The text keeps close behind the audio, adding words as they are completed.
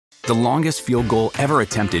The longest field goal ever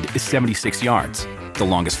attempted is 76 yards. The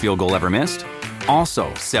longest field goal ever missed?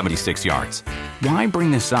 Also 76 yards. Why bring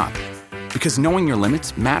this up? Because knowing your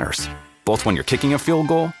limits matters, both when you're kicking a field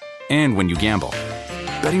goal and when you gamble.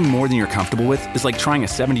 Betting more than you're comfortable with is like trying a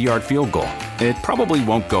 70-yard field goal. It probably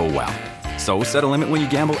won't go well. So set a limit when you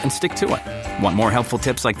gamble and stick to it. Want more helpful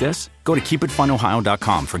tips like this? Go to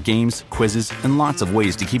keepitfunohio.com for games, quizzes, and lots of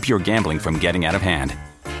ways to keep your gambling from getting out of hand.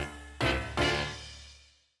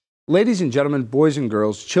 Ladies and gentlemen, boys and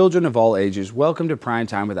girls, children of all ages, welcome to Prime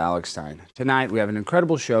Time with Alex Stein. Tonight we have an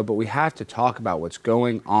incredible show, but we have to talk about what's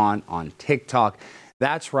going on TikTok.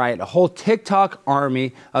 That's right, a whole TikTok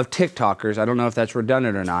army of TikTokers, I don't know if that's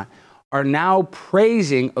redundant or not, are now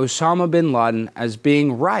praising Osama bin Laden as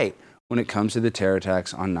being right when it comes to the terror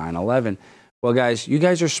attacks on 9/11. Well, guys, you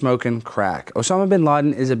guys are smoking crack. Osama bin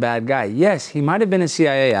Laden is a bad guy. Yes, he might have been a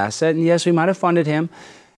CIA asset, and yes, we might have funded him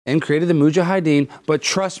and created the Mujahideen, but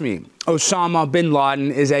trust me, Osama bin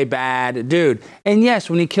Laden is a bad dude. And yes,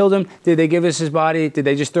 when he killed him, did they give us his body? Did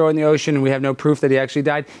they just throw it in the ocean and we have no proof that he actually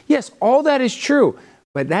died? Yes, all that is true,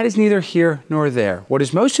 but that is neither here nor there. What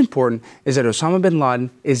is most important is that Osama bin Laden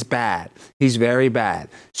is bad. He's very bad.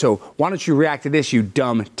 So why don't you react to this, you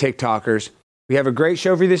dumb TikTokers? We have a great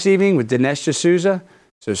show for you this evening with Dinesh D'Souza,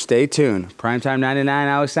 so stay tuned. Primetime 99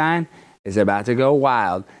 Alex Stein is about to go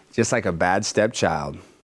wild, just like a bad stepchild.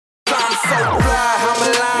 So fly, I'm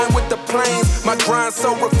aligned with the planes. My grind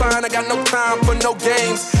so refined, I got no time for no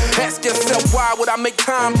games. Ask yourself why would I make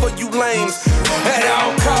time for you lames? At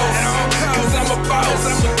all costs, cause I'm a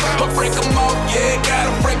boss. But break them off, yeah,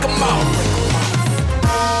 gotta break them off.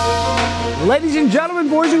 Ladies and gentlemen,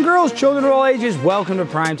 boys and girls, children of all ages, welcome to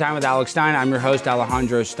Prime Time with Alex Stein. I'm your host,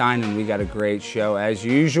 Alejandro Stein, and we got a great show as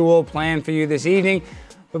usual planned for you this evening.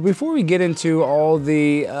 But before we get into all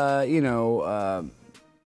the,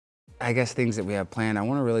 I guess things that we have planned, I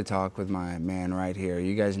want to really talk with my man right here.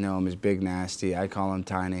 You guys know him as Big Nasty. I call him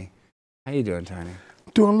Tiny. How you doing, Tiny?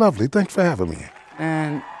 Doing lovely. Thanks for having me.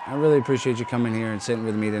 And I really appreciate you coming here and sitting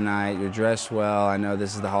with me tonight. You're dressed well. I know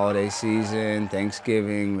this is the holiday season,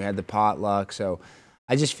 Thanksgiving. We had the potluck. So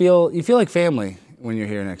I just feel, you feel like family when you're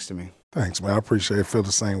here next to me. Thanks, man. I appreciate it. I feel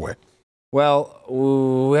the same way. Well,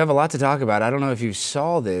 we have a lot to talk about. I don't know if you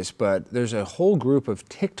saw this, but there's a whole group of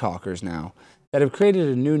TikTokers now that have created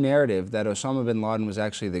a new narrative that Osama bin Laden was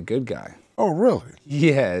actually the good guy. Oh, really?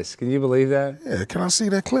 Yes. Can you believe that? Yeah. Can I see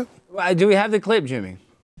that clip? Do we have the clip, Jimmy?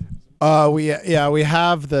 We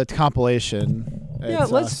have the compilation. Yeah,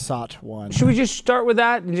 it's SOT 1. Should we just start with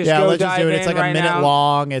that and just go let's dive just do it. in It's like right a minute now?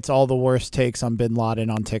 long. It's all the worst takes on bin Laden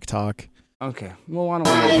on TikTok. Okay. Well, why don't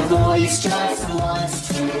we...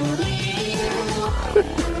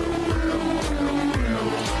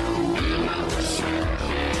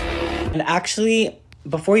 And actually,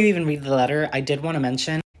 before you even read the letter, I did want to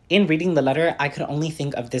mention, in reading the letter, I could only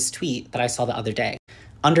think of this tweet that I saw the other day.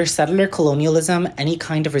 Under settler colonialism, any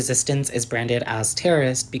kind of resistance is branded as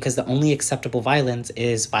terrorist because the only acceptable violence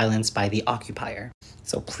is violence by the occupier.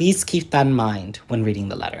 So please keep that in mind when reading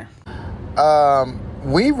the letter.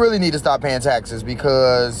 We really need to stop paying taxes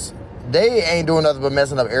because they ain't doing nothing but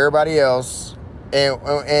messing up everybody else,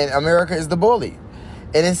 and America is the bully.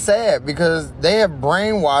 And it's sad because they have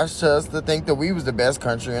brainwashed us to think that we was the best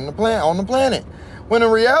country on the planet. When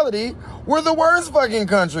in reality, we're the worst fucking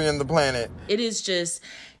country on the planet. It is just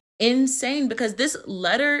insane because this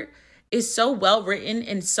letter is so well written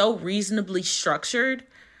and so reasonably structured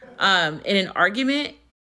in an argument.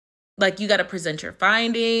 Like, you got to present your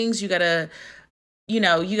findings. You got to,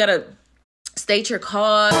 state your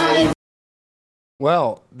cause.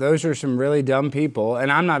 Well, those are some really dumb people,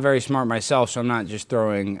 and I'm not very smart myself, so I'm not just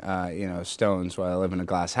throwing, stones while I live in a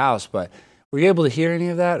glass house. But were you able to hear any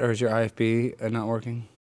of that, or is your IFB not working?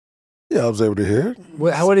 Yeah, I was able to hear it.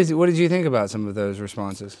 What did you think about some of those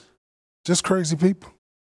responses? Just crazy people.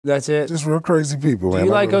 That's it? Just real crazy people, man. Do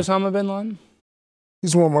you like Osama bin Laden?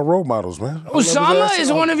 He's one of my role models, man. Osama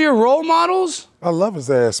is one of your role models? I love his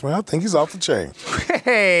ass, man. I think he's off the chain.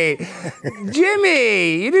 Hey,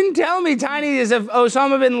 Jimmy, you didn't tell me Tiny is an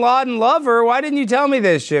Osama bin Laden lover. Why didn't you tell me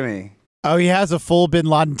this, Jimmy? Oh, he has a full bin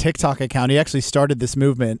Laden TikTok account. He actually started this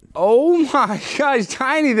movement. Oh my gosh,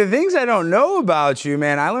 Tiny, the things I don't know about you,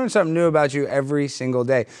 man. I learn something new about you every single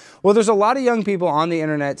day. Well, there's a lot of young people on the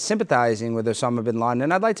internet sympathizing with Osama bin Laden,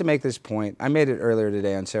 and I'd like to make this point. I made it earlier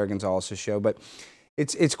today on Sarah Gonzalez's show, but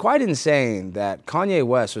it's quite insane that Kanye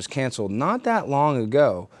West was canceled not that long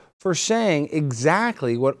ago for saying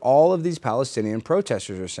exactly what all of these Palestinian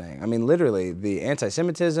protesters are saying. I mean, literally, the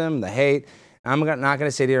anti-Semitism, the hate. I'm not going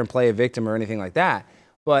to sit here and play a victim or anything like that,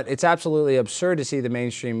 but it's absolutely absurd to see the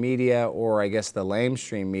mainstream media, or I guess the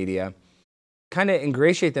lamestream media, kind of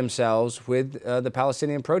ingratiate themselves with the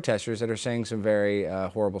Palestinian protesters that are saying some very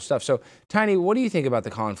horrible stuff. So, Tiny, what do you think about the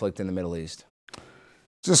conflict in the Middle East?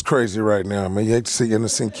 Just crazy right now, man. You hate to see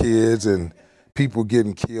innocent kids and people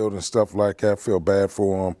getting killed and stuff like that. I feel bad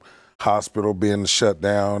for them. Hospital being shut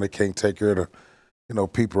down. They can't take care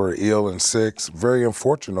of people are ill and sick. It's very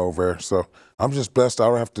unfortunate over there. So I'm just blessed I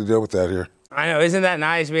don't have to deal with that here. I know, isn't that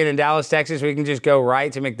nice being in Dallas, Texas? We can just go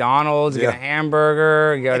right to McDonald's, get a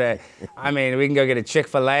hamburger, we can go get a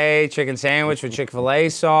Chick-fil-A chicken sandwich with Chick-fil-A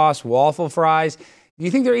sauce, waffle fries. Do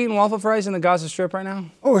you think they're eating waffle fries in the Gaza Strip right now?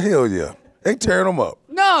 Oh, hell yeah. They tearing them up.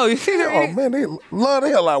 No, you think they're eating... Oh, man, they love the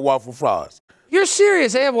hell out of waffle fries. You're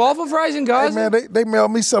serious? They have waffle fries in Gaza? Hey, man, they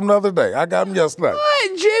mailed me something the other day. I got them yesterday.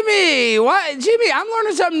 What, Jimmy? What, Jimmy? I'm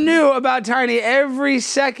learning something new about Tiny every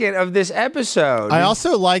second of this episode. I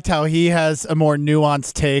also liked how he has a more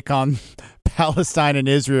nuanced take on Palestine and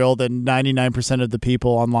Israel than 99% of the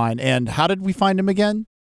people online. And how did we find him again?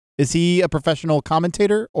 Is he a professional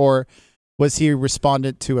commentator or was he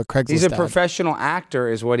respondent to a Craigslist He's a ad? professional actor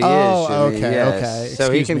is what he is, Jimmy. Okay, yes. Okay.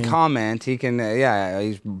 So he Excuse can me. comment. He can,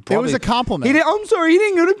 he's probably... It was a compliment. I'm sorry, he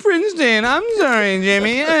didn't go to Princeton. I'm sorry,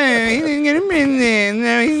 Jimmy. He didn't go to Princeton.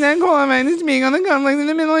 No, he's not qualified to speak on the conflict in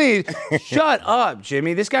the Middle East. Shut up,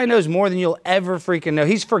 Jimmy. This guy knows more than you'll ever freaking know.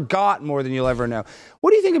 He's forgot more than you'll ever know.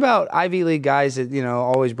 What do you think about Ivy League guys that,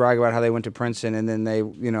 always brag about how they went to Princeton and then they,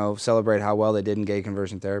 celebrate how well they did in gay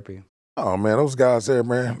conversion therapy? Oh, man, those guys there,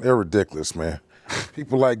 man, they're ridiculous, man.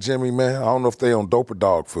 People like Jimmy, man, I don't know if they on dope or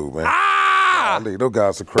dog food, man. Those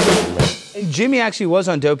guys are crazy, man. And Jimmy actually was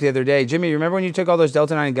on dope the other day. Jimmy, you remember when you took all those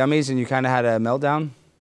Delta 9 gummies and you kind of had a meltdown?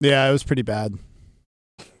 Yeah, it was pretty bad.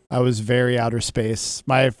 I was very outer space.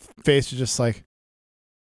 My face was just like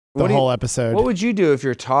the whole episode. What would you do if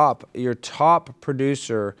your top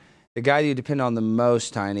producer, the guy that you depend on the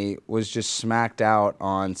most, Tiny, was just smacked out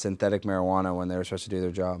on synthetic marijuana when they were supposed to do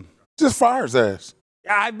their job? Just fire his ass.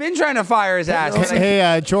 I've been trying to fire his ass.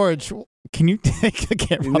 Hey, George, can you take the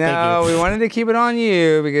camera? No, we wanted to keep it on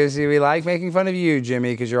you because we like making fun of you,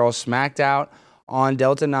 Jimmy, because you're all smacked out on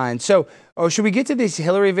Delta 9. So, should we get to these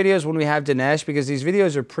Hillary videos when we have Dinesh? Because these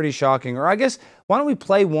videos are pretty shocking. Or I guess, why don't we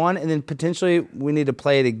play one and then potentially we need to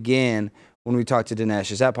play it again when we talk to Dinesh.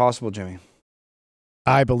 Is that possible, Jimmy?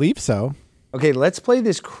 I believe so. Okay, let's play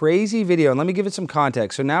this crazy video, and let me give it some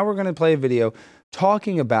context. So now we're going to play a video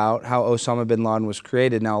talking about how Osama bin Laden was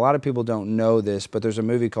created. Now, a lot of people don't know this, but there's a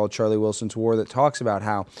movie called Charlie Wilson's War that talks about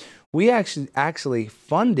how we actually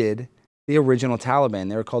funded the original Taliban.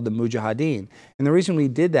 They were called the Mujahideen. And the reason we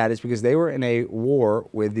did that is because they were in a war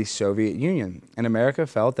with the Soviet Union. And America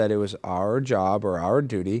felt that it was our job or our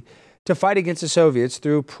duty to fight against the Soviets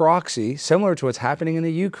through proxy, similar to what's happening in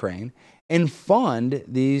the Ukraine, and fund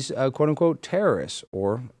these quote-unquote terrorists,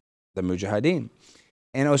 or the Mujahideen.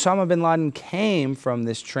 And Osama bin Laden came from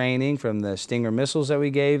this training, from the Stinger missiles that we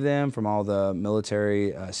gave them, from all the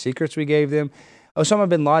military secrets we gave them. Osama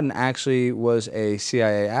bin Laden actually was a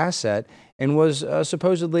CIA asset and was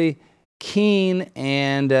supposedly keen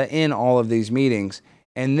and in all of these meetings.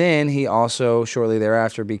 And then he also, shortly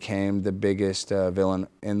thereafter, became the biggest villain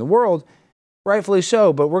in the world, rightfully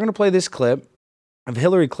so. But we're going to play this clip of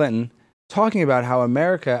Hillary Clinton talking about how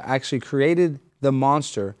America actually created the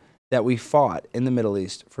monster that we fought in the Middle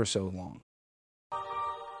East for so long.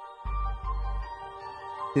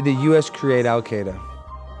 Did the U.S. create Al-Qaeda?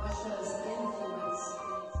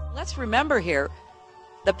 Let's remember here,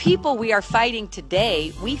 the people we are fighting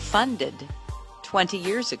today, we funded 20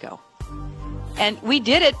 years ago. And we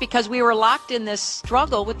did it because we were locked in this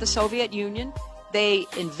struggle with the Soviet Union. They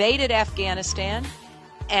invaded Afghanistan,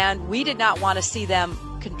 and we did not want to see them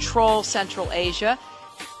control Central Asia.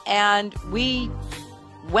 And we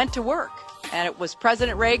went to work. And it was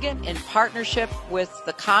President Reagan in partnership with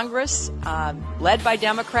the Congress, led by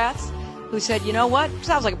Democrats, who said, you know what,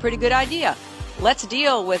 sounds like a pretty good idea. Let's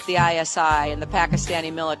deal with the ISI and the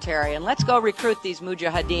Pakistani military, and let's go recruit these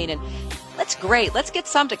Mujahideen. And that's great. Let's get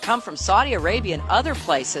some to come from Saudi Arabia and other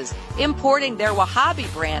places, importing their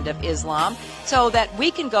Wahhabi brand of Islam so that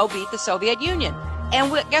we can go beat the Soviet Union.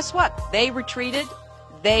 And guess what? They retreated.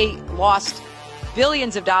 They lost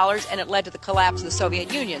billions of dollars, and it led to the collapse of the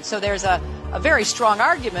Soviet Union. So there's a very strong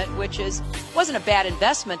argument, which is, it wasn't a bad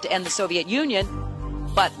investment to end the Soviet Union,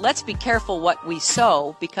 but let's be careful what we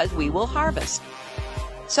sow because we will harvest.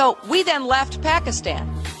 So we then left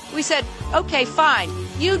Pakistan. We said, okay, fine,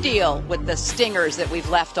 you deal with the stingers that we've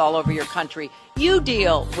left all over your country. You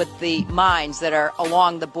deal with the mines that are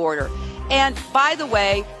along the border. And by the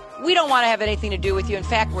way, we don't want to have anything to do with you. In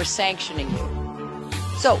fact, we're sanctioning you.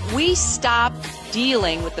 So we stopped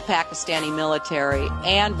dealing with the Pakistani military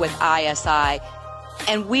and with ISI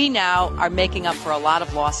And we now are making up for a lot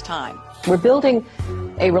of lost time. We're building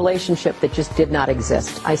a relationship that just did not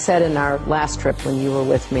exist. I said in our last trip when you were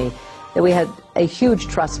with me that we had a huge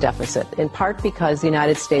trust deficit, in part because the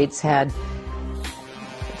United States had,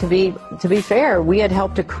 to be fair, we had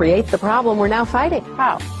helped to create the problem we're now fighting.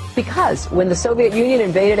 How? Because when the Soviet Union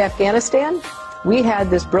invaded Afghanistan, we had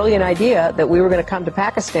this brilliant idea that we were going to come to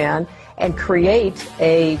Pakistan and create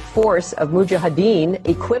a force of mujahideen,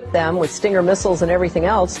 equip them with Stinger missiles and everything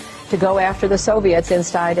else to go after the Soviets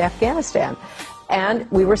inside Afghanistan. And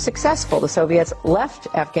we were successful. The Soviets left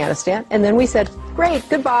Afghanistan, and then we said, great,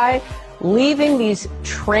 goodbye, leaving these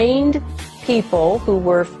trained people who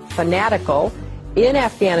were fanatical in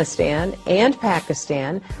Afghanistan and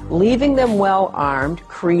Pakistan, leaving them well armed,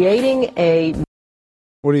 creating a...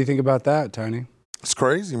 What do you think about that, Tony? It's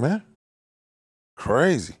crazy, man.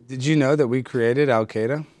 Crazy. Did you know that we created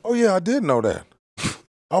Al-Qaeda? Oh, yeah, I did know that.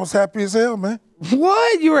 I was happy as hell, man.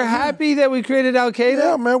 What? You were happy that we created Al-Qaeda?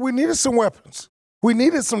 Yeah, man, we needed some weapons. We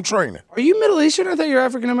needed some training. Are you Middle Eastern? I thought you were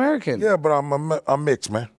African-American. Yeah, but I'm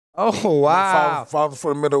mixed, man. Oh, wow. My father's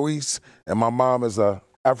from the Middle East, and my mom is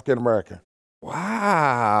African-American.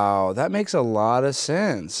 Wow. That makes a lot of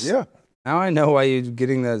sense. Yeah. Now I know why you're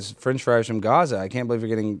getting those French fries from Gaza. I can't believe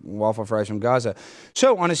you're getting waffle fries from Gaza.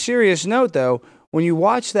 So, on a serious note, though, when you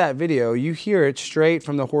watch that video, you hear it straight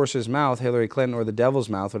from the horse's mouth, Hillary Clinton, or the devil's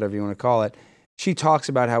mouth, whatever you want to call it. She talks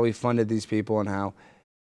about how we funded these people and how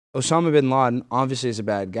Osama bin Laden obviously is a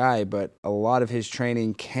bad guy, but a lot of his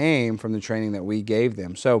training came from the training that we gave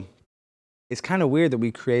them. So it's kind of weird that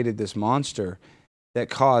we created this monster that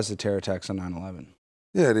caused the terror attacks on 9/11.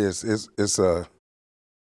 Yeah, it is.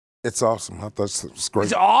 It's awesome. I thought it's great.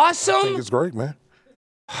 It's awesome? I think it's great, man.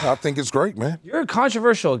 I think it's great, man. You're a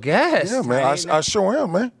controversial guest. Yeah, man. I sure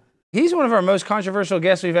am, man. He's one of our most controversial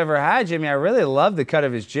guests we've ever had, Jimmy. I really love the cut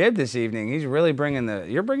of his jib this evening. He's really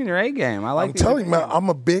you're bringing your A game. I like I'm telling you, man, I'm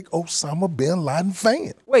a big Osama bin Laden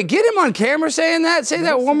fan. Wait, get him on camera saying that? Say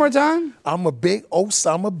that one more time. I'm a big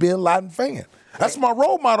Osama bin Laden fan. That's my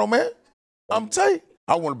role model, man. I'm telling you,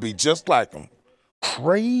 I want to be just like him.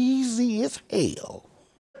 Crazy as hell.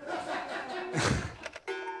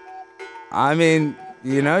 I mean,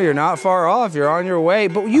 you know, you're not far off. You're on your way.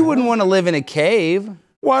 But you wouldn't want to live in a cave.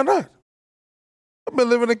 Why not? I've been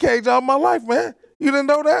living in a cage all my life, man. You didn't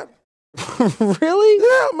know that? Really?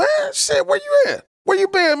 Yeah, man. Shit, where you at? Where you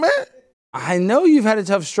been, man? I know you've had a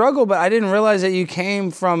tough struggle, but I didn't realize that you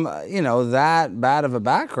came from, that bad of a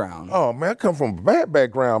background. Oh, man, I come from a bad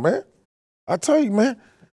background, man. I tell you, man,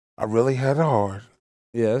 I really had it hard.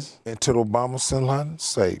 Yes. Until Obama bin Laden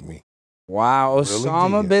saved me. Wow,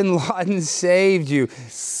 Osama bin Laden saved you.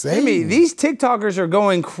 Jimmy, these TikTokers are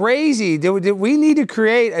going crazy. Did we need to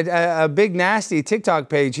create a big, nasty TikTok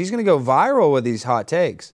page? He's going to go viral with these hot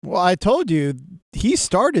takes. Well, I told you, he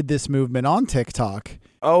started this movement on TikTok.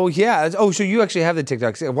 Oh, yeah. Oh, so you actually have the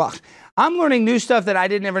TikTok. Well, I'm learning new stuff that I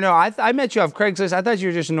didn't ever know. I met you off Craigslist. I thought you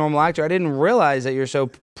were just a normal actor. I didn't realize that you're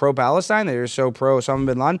so pro-Palestine, that you're so pro-Osama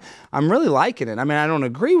bin Laden. I'm really liking it. I mean, I don't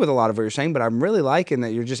agree with a lot of what you're saying, but I'm really liking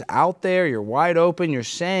that you're just out there, you're wide open, you're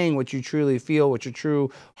saying what you truly feel, what your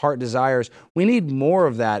true heart desires. We need more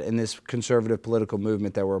of that in this conservative political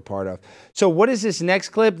movement that we're a part of. So what is this next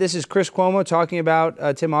clip? This is Chris Cuomo talking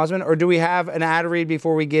about Tim Osmond, or do we have an ad read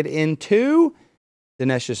before we get into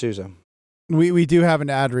Dinesh D'Souza? We do have an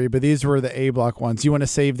ad read, but these were the A block ones. You want to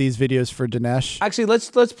save these videos for Dinesh? Actually, let's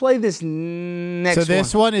play this next one. So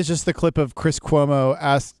this one is just the clip of Chris Cuomo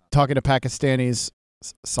talking to Pakistanis,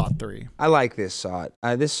 SOT 3. I like this SOT.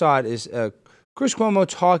 This SOT is Chris Cuomo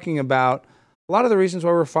talking about a lot of the reasons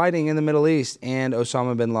why we're fighting in the Middle East and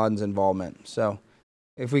Osama bin Laden's involvement. So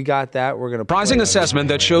if we got that, we're going to... Surprising assessment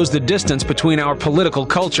that shows the distance between our political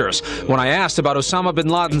cultures. When I asked about Osama bin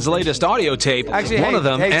Laden's latest audio tape, one of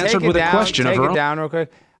them answered with a question of her own. Take it down real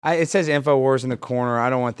quick. It says InfoWars in the corner. I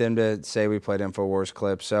don't want them to say we played InfoWars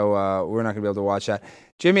clip, so we're not going to be able to watch that.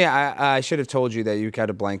 Jimmy, I should have told you that you got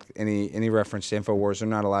to blank any reference to InfoWars. They're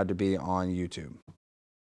not allowed to be on YouTube.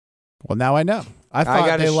 Well, now I know. I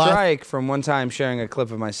got a strike from one time sharing a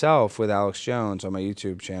clip of myself with Alex Jones on my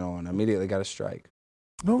YouTube channel, and immediately got a strike.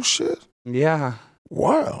 No shit. Yeah.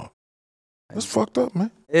 Wow. That's fucked up,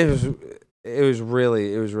 man. It was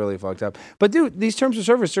really fucked up. But dude, these terms of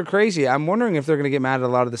service are crazy. I'm wondering if they're going to get mad at a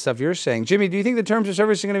lot of the stuff you're saying. Jimmy, do you think the terms of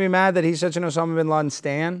service are going to be mad that he's such an Osama bin Laden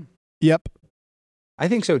stan? Yep. I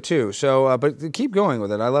think so too. So, but keep going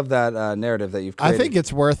with it. I love that narrative that you've created. I think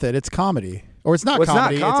it's worth it. It's comedy. Or it's not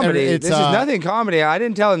comedy. It's not comedy. This is nothing comedy. I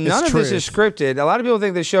didn't tell him. None of this is scripted. A lot of people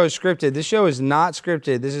think this show is scripted. This show is not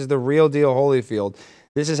scripted. This is the real deal Holyfield.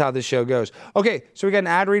 This is how this show goes. Okay, so we got an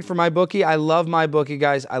ad read for MyBookie. I love MyBookie,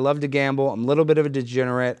 guys. I love to gamble. I'm a little bit of a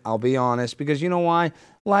degenerate, I'll be honest, because you know why?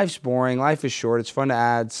 Life's boring. Life is short. It's fun to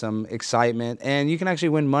add some excitement, and you can actually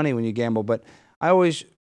win money when you gamble. But I always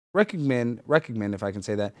recommend, if I can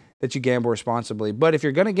say that you gamble responsibly. But if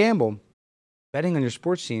you're going to gamble, betting on your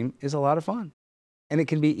sports team is a lot of fun. And it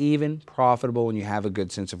can be even profitable when you have a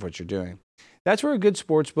good sense of what you're doing. That's where a good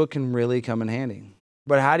sports book can really come in handy.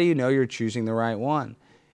 But how do you know you're choosing the right one?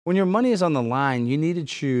 When your money is on the line, you need to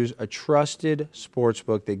choose a trusted sports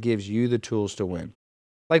book that gives you the tools to win.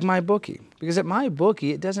 Like MyBookie. Because at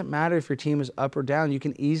MyBookie, it doesn't matter if your team is up or down. You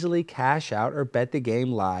can easily cash out or bet the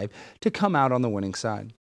game live to come out on the winning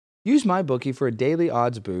side. Use MyBookie for a daily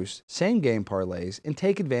odds boost, same game parlays, and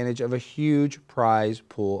take advantage of a huge prize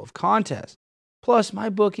pool of contests. Plus,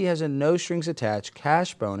 MyBookie has a no strings attached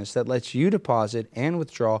cash bonus that lets you deposit and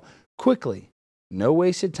withdraw quickly. No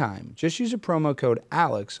wasted time. Just use a promo code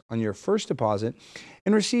ALEX on your first deposit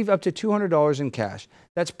and receive up to $200 in cash.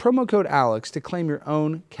 That's promo code ALEX to claim your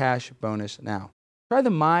own cash bonus now. Try the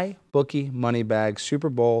MyBookie Money Bag Super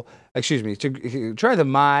Bowl. Try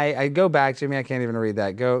the I go back, Jimmy. I can't even read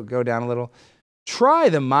that. Go down a little. Try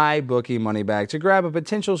the MyBookie Money Bag to grab a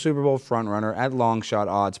potential Super Bowl frontrunner at long shot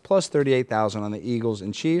odds, plus 38,000 on the Eagles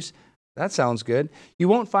and Chiefs. That sounds good. You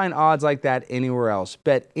won't find odds like that anywhere else.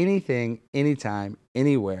 Bet anything, anytime,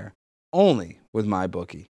 anywhere, only with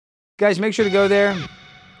MyBookie. Guys, make sure to go there.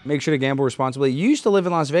 Make sure to gamble responsibly. You used to live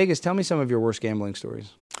in Las Vegas. Tell me some of your worst gambling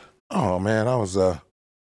stories. Oh, man, I was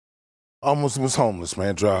almost was homeless,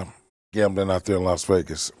 man, gambling out there in Las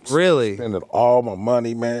Vegas. Really? Spending all my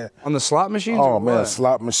money, man. On the slot machines? Oh, man,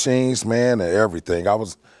 slot machines, man, and everything. I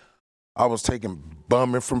was taking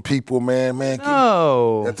bumming from people, man.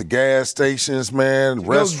 No. At the gas stations, man,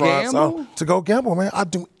 restaurants. To go gamble, man. I'd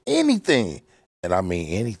do anything. And I mean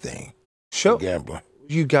anything. Gambling.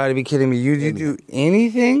 You got to be kidding me. You do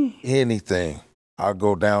anything? Anything. I'd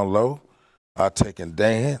go down low. I'd take and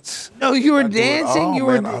dance. No, you were dancing?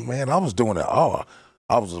 Man, I was doing it all.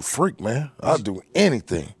 I was a freak, man. I'd do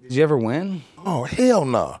anything. Did you ever win? Oh, hell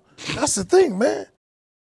no. That's the thing, man.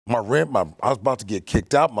 My rent, I was about to get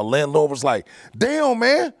kicked out. My landlord was like, damn,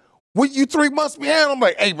 man, what you 3 months behind? I'm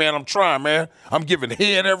like, hey, man, I'm trying, man. I'm giving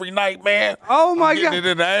head every night, man. Oh, my God. Getting it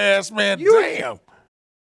in the ass, man. Damn.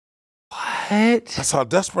 What? That's how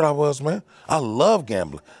desperate I was, man. I love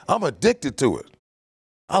gambling. I'm addicted to it.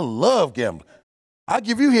 I love gambling. I'll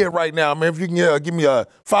give you head right now, man, if you can give me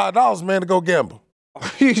 $5, man, to go gamble. Are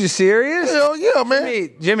you serious? Hell yeah,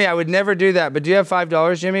 man. Jimmy, I would never do that, but do you have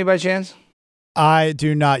 $5, Jimmy, by chance? I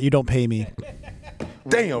do not. You don't pay me.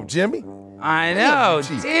 Damn, Jimmy. I know.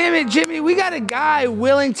 Damn it, Jimmy. We got a guy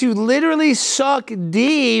willing to literally suck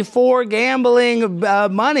D for gambling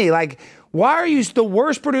money. Like, why are you the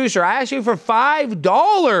worst producer? I asked you for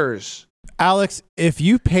 $5. Alex, if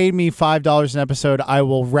you paid me $5 an episode, I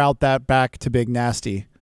will route that back to Big Nasty.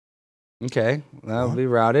 Okay, that'll be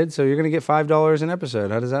routed. So you're going to get $5 an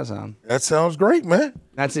episode. How does that sound? That sounds great, man.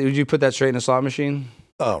 That's it. Would you put that straight in a slot machine?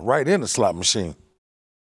 Right in the slot machine.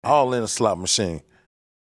 All in the slot machine.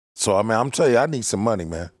 So, I mean, I'm telling you, I need some money,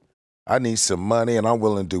 man. I need some money, and I'm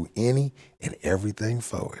willing to do any and everything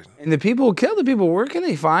for it. And the people who kill the people, where can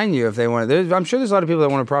they find you if they want to? I'm sure there's a lot of people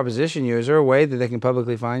that want to proposition you. Is there a way that they can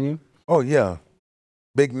publicly find you? Oh, yeah.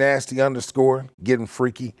 Big Nasty _ getting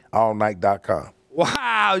freaky allnight.com.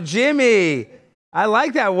 Wow, Jimmy. I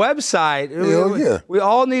like that website. Hell yeah. We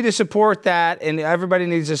all need to support that, and everybody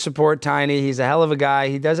needs to support Tiny. He's a hell of a guy.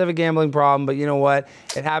 He does have a gambling problem, but you know what?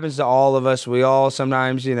 It happens to all of us. We all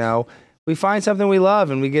sometimes, we find something we love,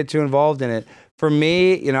 and we get too involved in it. For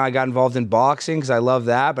me, I got involved in boxing because I love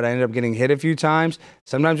that, but I ended up getting hit a few times.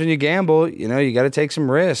 Sometimes when you gamble, you got to take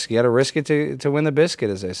some risk. You got to risk it to win the biscuit,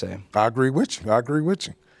 as they say. I agree with you.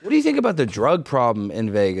 What do you think about the drug problem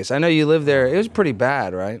in Vegas? I know you live there. It was pretty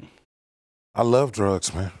bad, right? I love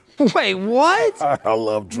drugs, man. Wait, what? I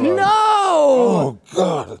love drugs. No! Oh,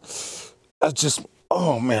 God.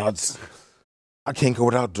 I can't go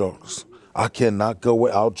without drugs. I cannot go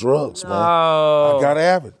without drugs, man. Oh. I gotta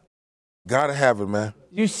have it. Gotta have it, man.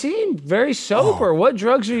 You seem very sober. What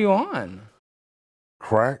drugs are you on?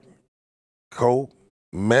 Crack, coke,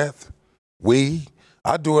 meth, weed.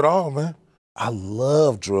 I do it all, man. I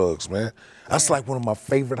love drugs, man. That's like one of my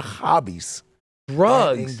favorite hobbies.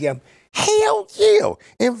 Drugs? Hell yeah.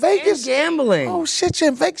 In Vegas. And gambling. Oh, shit,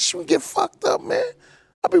 in Vegas, you can get fucked up, man.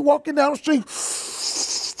 I be walking down the street.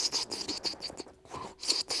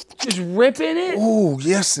 Just ripping it? Oh,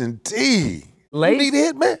 yes, indeed. Late? You need a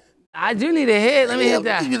hit, man? I do need a hit. Let me hit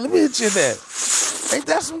that. Let me hit you that. Ain't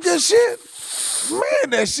that some good shit? Man,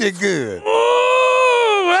 that shit good.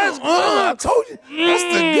 Ooh, That's I told you. That's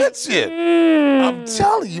the good shit. I'm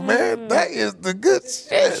telling you, man. That is the good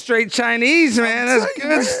shit. Straight Chinese, man. That's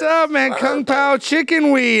good stuff, man. Kung Pao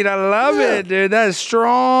chicken weed. I love it, dude. That is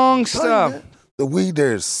strong stuff. The weed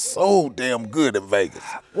there is so damn good in Vegas.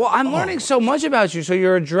 Well, I'm learning so much about you. So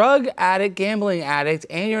you're a drug addict, gambling addict,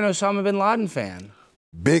 and you're an Osama bin Laden fan.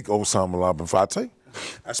 Big Osama bin Laden. I tell you,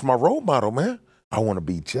 that's my role model, man. I want to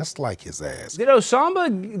be just like his ass. Did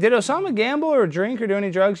Osama gamble or drink or do any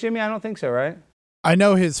drugs, Jimmy? I don't think so, right? I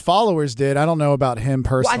know his followers did. I don't know about him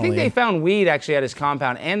personally. Well, I think they found weed actually at his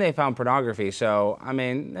compound, and they found pornography. So, I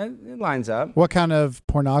mean, it lines up. What kind of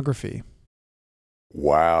pornography?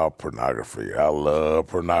 Wow, pornography. I love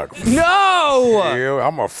pornography. No! Yeah,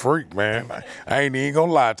 I'm a freak, man. I ain't even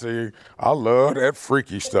gonna lie to you. I love that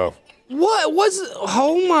freaky stuff.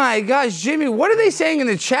 Oh my gosh, Jimmy, what are they saying in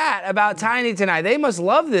the chat about Tiny tonight? They must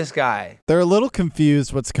love this guy. They're a little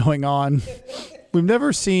confused what's going on. We've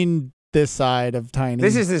never seen this side of Tiny.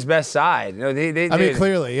 This is his best side. I mean,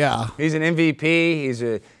 clearly, yeah. He's an MVP. He's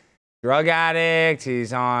a drug addict.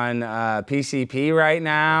 He's on PCP right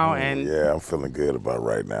now. Yeah, I'm feeling good about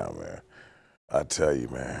right now, man. I tell you,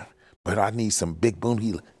 man. But I need some big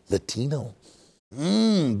booty Latino.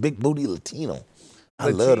 Big booty Latino. I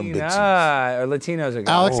love them bitches. Latinos are good.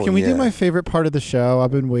 Alex, can we do my favorite part of the show? I've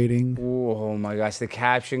been waiting. Oh my gosh, the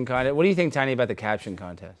caption contest. What do you think, Tiny, about the caption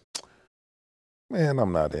contest? Man,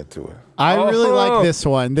 I'm not into it. I really like this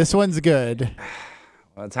one. This one's good.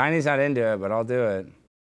 Well, Tiny's not into it, but I'll do it.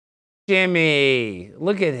 Jimmy,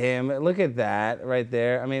 look at him. Look at that right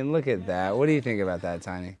there. I mean, look at that. What do you think about that,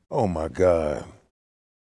 Tiny? Oh my God.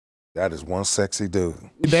 That is one sexy dude.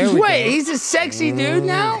 Wait, he's a sexy dude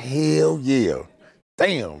now? Hell yeah.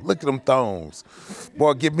 Damn, look at them thongs.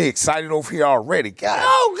 Boy, get me excited over here already. God.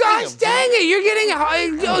 Oh, gosh, dang it. You're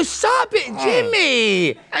getting... Oh, stop it,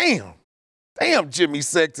 Jimmy. Damn, Jimmy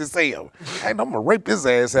sexy as hell. And I'm going to rape his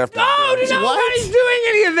ass after. No, nobody's doing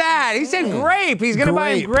any of that. He said grape. He's going to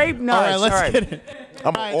buy him grape nuts. All right, let's get it.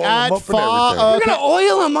 I'm going to oil him up and everything. You're going to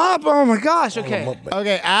oil him up? Oh, my gosh. Okay.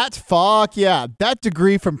 Okay, at fuck, yeah. That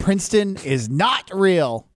degree from Princeton is not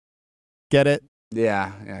real. Get it?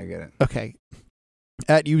 Yeah, I get it. Okay.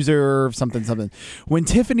 At user something. When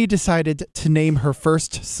Tiffany decided to name her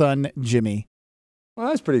first son Jimmy. Well,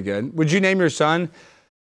 that's pretty good. Would you name your son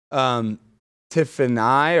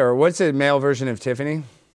Tiffany, or what's the male version of Tiffany?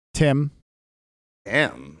 Tim.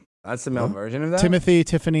 Damn. That's the male version of that? Timothy,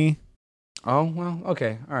 Tiffany. Oh, well,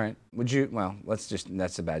 okay. All right. Would you, well,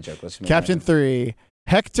 that's a bad joke. Let's Caption 3.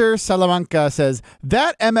 Hector Salamanca says,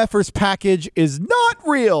 that MFers package is not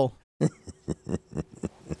real.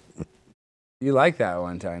 You like that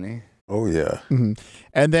one, Tiny. Oh, yeah. Mm-hmm.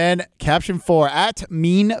 And then caption 4, at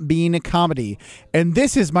Mean Bean Comedy. And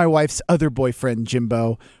this is my wife's other boyfriend,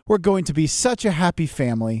 Jimbo. We're going to be such a happy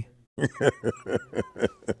family.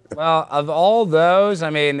 Well, of all those,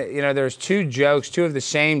 I mean, there's two of the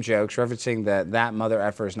same jokes referencing that mother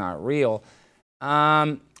effer is not real.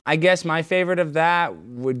 I guess my favorite of that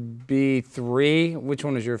would be 3. Which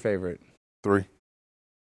one is your favorite? 3.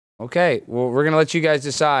 Okay, well, we're going to let you guys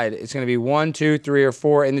decide. It's going to be 1, 2, 3, or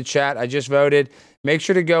 4 in the chat. I just voted. Make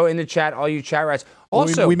sure to go in the chat, all you chat rats.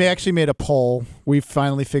 Also, we actually made a poll. We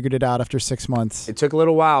finally figured it out after 6 months. It took a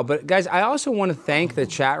little while. But, guys, I also want to thank the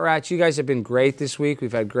chat rats. You guys have been great this week.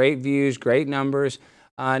 We've had great views, great numbers.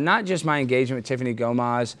 Not just my engagement with Tiffany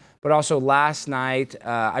Gomez, but also last night.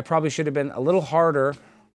 I probably should have been a little harder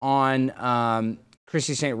on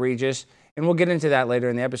Chrissy St. Regis, and we'll get into that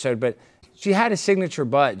later in the episode. But she had a signature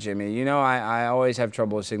butt, Jimmy. I always have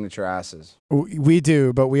trouble with signature asses. We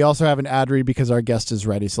do, but we also have an ad read because our guest is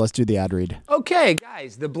ready. So let's do the ad read. Okay,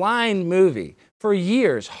 guys, The Blind movie. For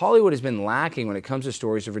years, Hollywood has been lacking when it comes to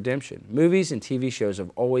stories of redemption. Movies and TV shows have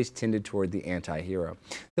always tended toward the anti-hero,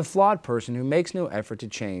 the flawed person who makes no effort to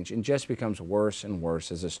change and just becomes worse and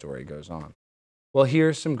worse as the story goes on. Well,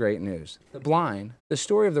 here's some great news. The Blind, the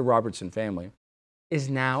story of the Robertson family, is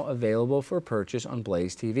now available for purchase on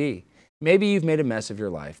Blaze TV. Maybe you've made a mess of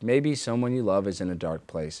your life. Maybe someone you love is in a dark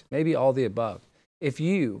place. Maybe all the above. If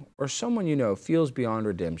you or someone you know feels beyond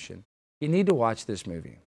redemption, you need to watch this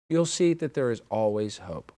movie. You'll see that there is always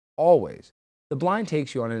hope. Always. The Blind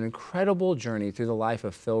takes you on an incredible journey through the life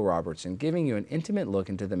of Phil Robertson, giving you an intimate look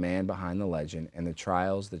into the man behind the legend and the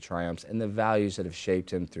trials, the triumphs, and the values that have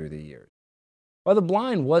shaped him through the years. While The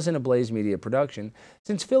Blind wasn't a Blaze Media production,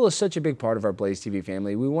 since Phil is such a big part of our Blaze TV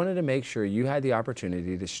family, we wanted to make sure you had the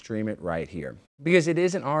opportunity to stream it right here. Because it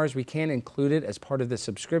isn't ours, we can't include it as part of the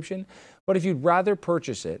subscription, but if you'd rather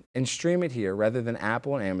purchase it and stream it here rather than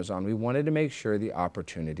Apple and Amazon, we wanted to make sure the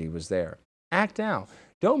opportunity was there. Act now.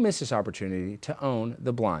 Don't miss this opportunity to own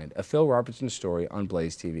The Blind, a Phil Robertson story on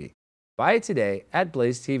Blaze TV. Buy it today at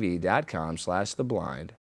blazetv.com/theblind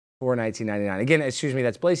for $19.99. Again, excuse me,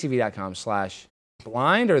 that's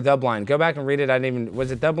blazetv.com/blind or The Blind. Go back and read it.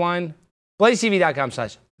 Was it The Blind?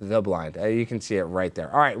 blazetv.com/The Blind. You can see it right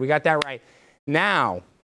there. All right, we got that right. Now,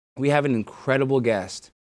 we have an incredible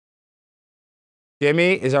guest.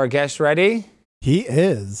 Jimmy, is our guest ready? He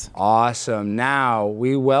is. Awesome. Now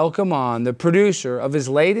we welcome on the producer of his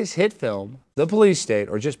latest hit film, The Police State,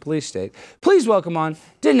 or just Police State. Please welcome on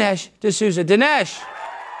Dinesh D'Souza. Dinesh,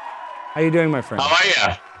 how you doing, my friend? How are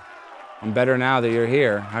you? I'm better now that you're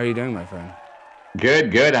here. How are you doing, my friend?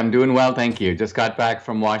 Good. I'm doing well, thank you. Just got back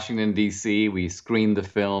from Washington, D.C. We screened the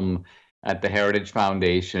film at the Heritage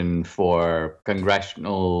Foundation for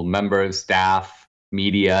congressional members, staff,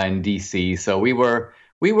 media in D.C. So we were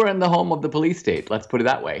in the home of the police state, let's put it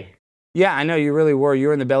that way. Yeah, I know you really were. You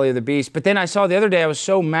were in the belly of the beast. But then I saw the other day, I was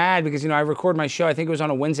so mad because, I record my show, I think it was on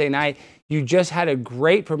a Wednesday night. You just had a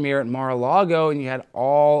great premiere at Mar-a-Lago, and you had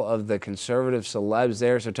all of the conservative celebs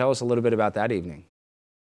there. So tell us a little bit about that evening.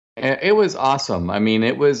 It was awesome. I mean,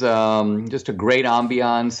 it was just a great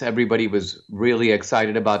ambiance. Everybody was really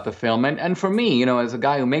excited about the film. And for me, as a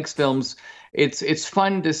guy who makes films, it's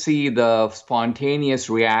fun to see the spontaneous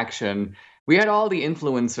reaction. We had all the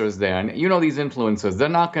influencers there, and these influencers, they're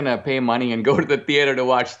not going to pay money and go to the theater to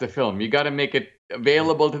watch the film. You got to make it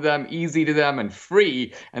available to them, easy to them, and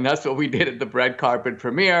free, and that's what we did at the red carpet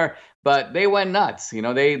premiere. But they went nuts.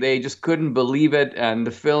 They just couldn't believe it, and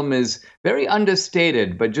the film is very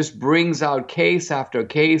understated, but just brings out case after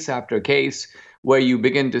case after case where you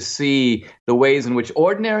begin to see the ways in which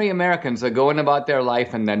ordinary Americans are going about their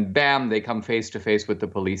life, and then bam, they come face to face with the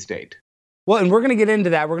police state. Well, and we're going to get into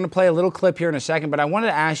that. We're going to play a little clip here in a second, but I wanted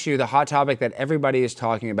to ask you the hot topic that everybody is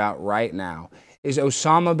talking about right now is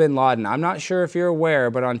Osama bin Laden. I'm not sure if you're aware,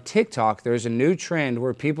 but on TikTok, there's a new trend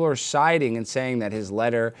where people are citing and saying that his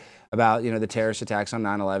letter about, the terrorist attacks on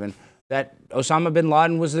 9/11, that Osama bin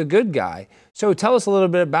Laden was the good guy. So tell us a little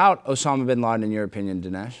bit about Osama bin Laden in your opinion,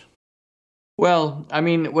 Dinesh. Well, I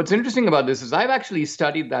mean, what's interesting about this is I've actually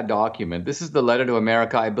studied that document. This is the letter to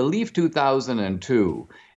America, I believe 2002.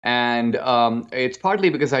 And it's partly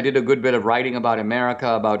because I did a good bit of writing about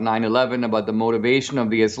America, about 9/11, about the motivation of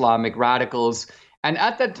the Islamic radicals. And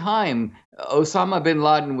at that time, Osama bin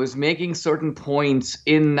Laden was making certain points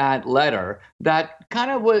in that letter that kind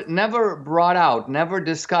of was never brought out, never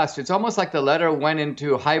discussed. It's almost like the letter went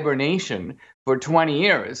into hibernation for 20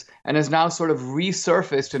 years and has now sort of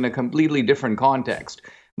resurfaced in a completely different context.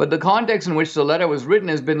 But the context in which the letter was written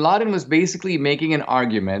is bin Laden was basically making an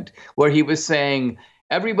argument where he was saying,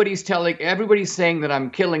 everybody's saying that I'm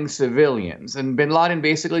killing civilians. And bin Laden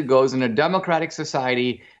basically goes, in a democratic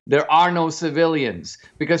society, there are no civilians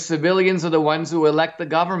because civilians are the ones who elect the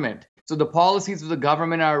government. So the policies of the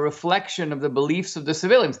government are a reflection of the beliefs of the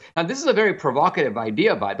civilians. Now, this is a very provocative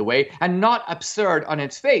idea, by the way, and not absurd on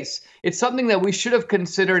its face. It's something that we should have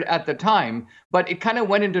considered at the time, but it kind of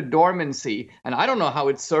went into dormancy. And I don't know how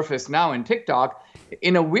it's surfaced now in TikTok.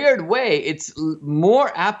 In a weird way, it's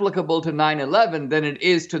more applicable to 9/11 than it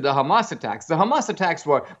is to the Hamas attacks. The Hamas attacks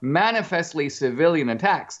were manifestly civilian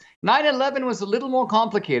attacks. 9/11 was a little more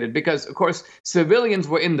complicated because, of course, civilians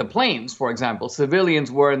were in the planes, for example.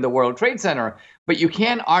 Civilians were in the World Trade Center. But you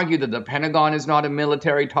can't argue that the Pentagon is not a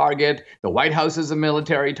military target. The White House is a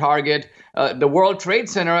military target. The World Trade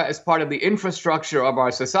Center, as part of the infrastructure of our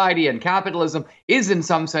society and capitalism, is in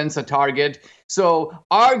some sense a target. So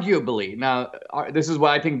arguably, now this is what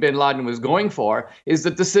I think bin Laden was going for, is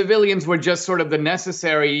that the civilians were just sort of the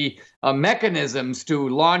necessary mechanisms to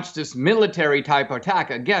launch this military type attack.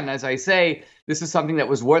 Again, as I say, this is something that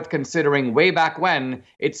was worth considering way back when.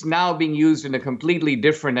 It's now being used in a completely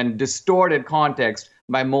different and distorted context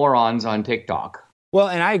by morons on TikTok. Well,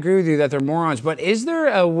 and I agree with you that they're morons, but is there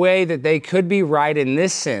a way that they could be right in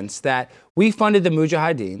this sense that we funded the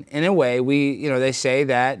Mujahideen? In a way, they say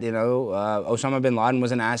that, Osama bin Laden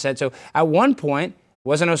was an asset. So at one point,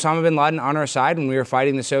 wasn't Osama bin Laden on our side when we were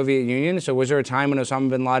fighting the Soviet Union? So was there a time when Osama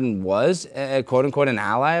bin Laden was, quote unquote, an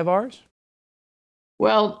ally of ours?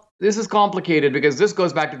 Well, this is complicated because this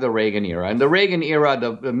goes back to the Reagan era. In the Reagan era,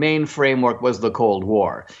 the main framework was the Cold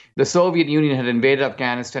War. The Soviet Union had invaded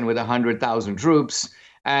Afghanistan with 100,000 troops.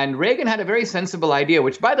 And Reagan had a very sensible idea,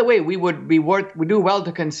 which, by the way, we do well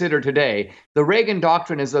to consider today. The Reagan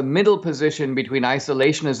doctrine is a middle position between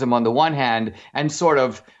isolationism on the one hand and sort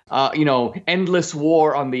of, endless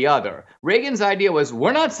war on the other. Reagan's idea was,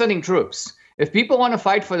 we're not sending troops. If people want to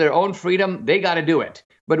fight for their own freedom, they got to do it.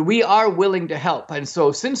 But we are willing to help. And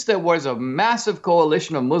so since there was a massive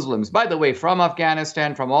coalition of Muslims, by the way, from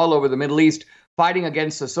Afghanistan, from all over the Middle East, fighting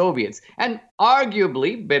against the Soviets, and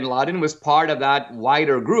arguably bin Laden was part of that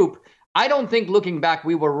wider group, I don't think looking back,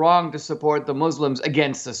 we were wrong to support the Muslims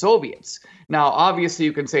against the Soviets. Now, obviously,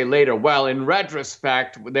 you can say later, well, in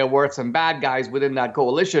retrospect, there were some bad guys within that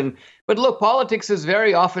coalition. But look, politics is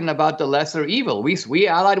very often about the lesser evil. We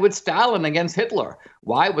allied with Stalin against Hitler.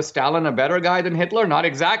 Why? Was Stalin a better guy than Hitler? Not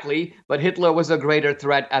exactly, but Hitler was a greater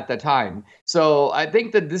threat at the time. So I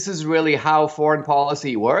think that this is really how foreign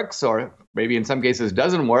policy works, or maybe in some cases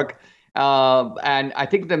doesn't work. And I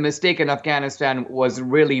think the mistake in Afghanistan was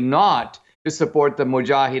really not to support the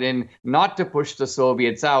Mujahideen, not to push the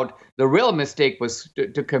Soviets out. The real mistake was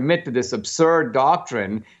to commit to this absurd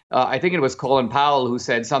doctrine. I think it was Colin Powell who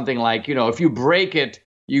said something like, if you break it,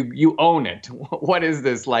 you own it. What is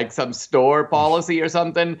this, like some store policy or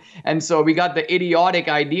something? And so we got the idiotic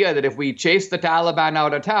idea that if we chase the Taliban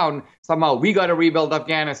out of town, somehow we got to rebuild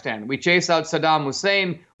Afghanistan. We chase out Saddam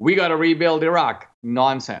Hussein, we got to rebuild Iraq.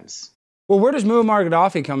 Nonsense. Well, where does Muammar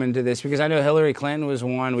Gaddafi come into this? Because I know Hillary Clinton was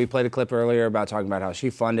one. We played a clip earlier about talking about how she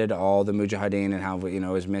funded all the Mujahideen and how, it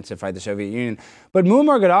was meant to fight the Soviet Union. But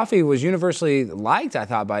Muammar Gaddafi was universally liked, I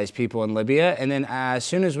thought, by his people in Libya. And then as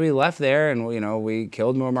soon as we left there and, we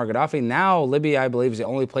killed Muammar Gaddafi, now Libya, I believe, is the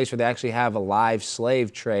only place where they actually have a live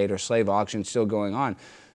slave trade or slave auction still going on.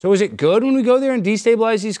 So is it good when we go there and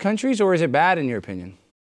destabilize these countries, or is it bad in your opinion?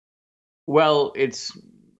 Well,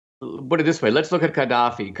 put it this way, let's look at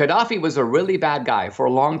Gaddafi. Gaddafi was a really bad guy for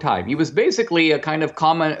a long time. He was basically a kind of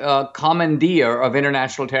commandeer of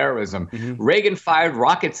international terrorism. Mm-hmm. Reagan fired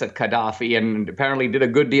rockets at Gaddafi and apparently did a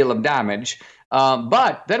good deal of damage.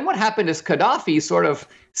 But then what happened is Gaddafi sort of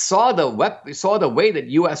saw the way that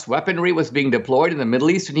U.S. weaponry was being deployed in the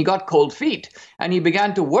Middle East, and he got cold feet. And he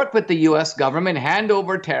began to work with the U.S. government, hand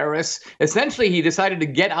over terrorists. Essentially, he decided to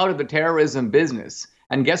get out of the terrorism business.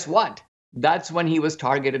 And guess what? That's when he was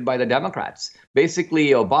targeted by the Democrats.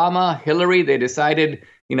 Basically, Obama, Hillary, they decided,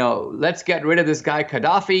 let's get rid of this guy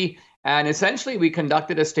Gaddafi. And essentially, we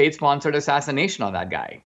conducted a state-sponsored assassination on that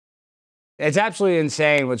guy. It's absolutely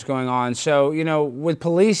insane what's going on. So, with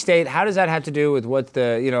police state, how does that have to do with what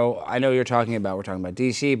I know we're talking about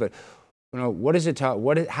D.C., but, what does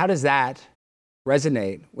how does that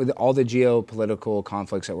resonate with all the geopolitical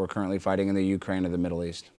conflicts that we're currently fighting in the Ukraine or the Middle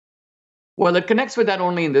East? Well, it connects with that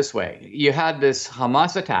only in this way. You had this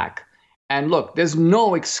Hamas attack, and look, there's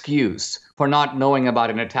no excuse for not knowing about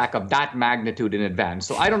an attack of that magnitude in advance.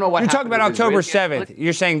 So I don't know what happened. You're talking about October 7th.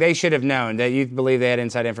 You're saying they should have known, that you believe they had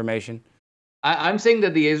inside information? I'm saying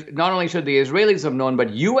that not only should the Israelis have known,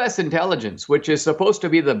 but U.S. intelligence, which is supposed to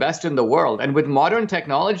be the best in the world, and with modern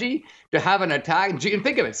technology, to have an attack,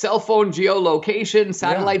 think of it, cell phone geolocation,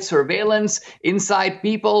 satellite surveillance, inside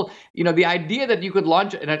people, the idea that you could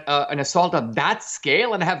launch an assault of that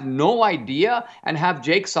scale and have no idea, and have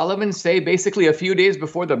Jake Sullivan say basically a few days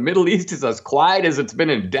before the Middle East is as quiet as it's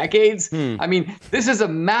been in decades. I mean, this is a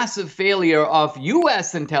massive failure of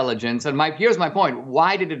U.S. intelligence. And here's my point.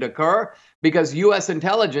 Why did it occur? Because U.S.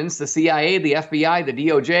 intelligence, the CIA, the FBI, the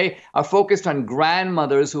DOJ, are focused on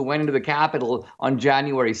grandmothers who went into the Capitol on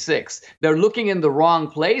January 6th. They're looking in the wrong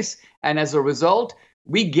place, and as a result,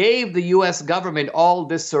 we gave the U.S. government all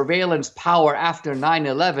this surveillance power after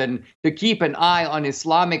 9/11 to keep an eye on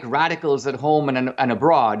Islamic radicals at home and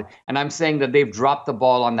abroad, and I'm saying that they've dropped the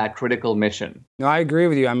ball on that critical mission. No, I agree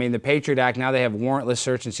with you. I mean, the Patriot Act, now they have warrantless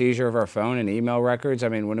search and seizure of our phone and email records. I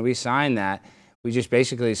mean, when we signed that, we just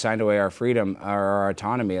basically signed away our freedom, or our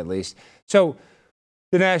autonomy at least. So,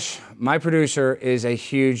 Dinesh, my producer, is a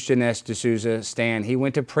huge Dinesh D'Souza stan. He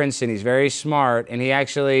went to Princeton. He's very smart, and he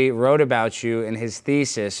actually wrote about you in his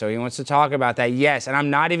thesis. So he wants to talk about that. Yes, and I'm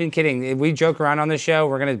not even kidding. We joke around on the show.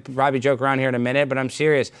 We're going to probably joke around here in a minute, but I'm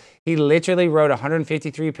serious. He literally wrote a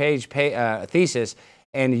 153-page thesis,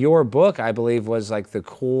 and your book, I believe, was like the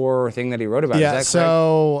core thing that he wrote about. Yeah, is that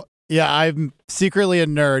correct? Yeah, I'm secretly a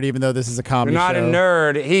nerd, even though this is a comedy show. You're not a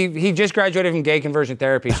nerd. He just graduated from gay conversion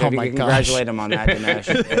therapy, so if you can congratulate him on that,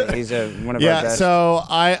 Dinesh. He's one of our best. So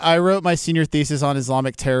I wrote my senior thesis on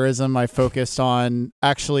Islamic terrorism. I focused on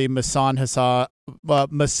actually Masab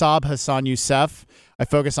Hassan Youssef. I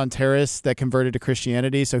focused on terrorists that converted to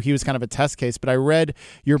Christianity, so he was kind of a test case. But I read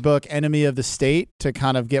your book, Enemy of the State, to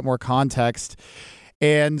kind of get more context.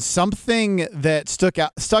 And something that stuck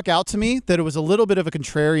out to me, that it was a little bit of a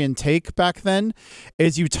contrarian take back then,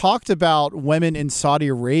 is you talked about women in Saudi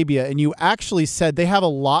Arabia, and you actually said they have a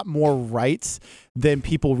lot more rights than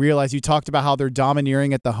people realize. You talked about how they're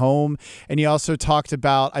domineering at the home, and you also talked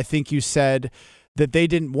about, I think you said, that they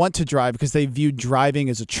didn't want to drive because they viewed driving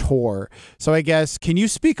as a chore. So I guess, can you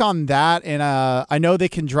speak on that? And I know they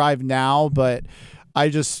can drive now, but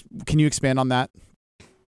can you expand on that?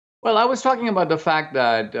 Well, I was talking about the fact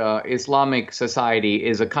that Islamic society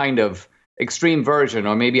is a kind of extreme version,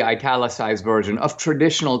 or maybe italicized version, of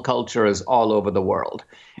traditional cultures all over the world.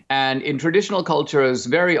 And in traditional cultures,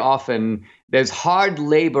 very often there's hard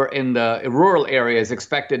labor in the rural areas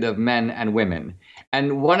expected of men and women.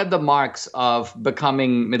 And one of the marks of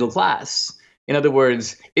becoming middle class, in other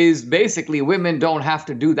words, is basically women don't have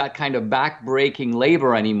to do that kind of back-breaking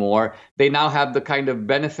labor anymore. They now have the kind of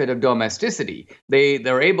benefit of domesticity.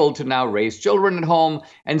 They're able to now raise children at home.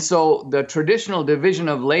 And so the traditional division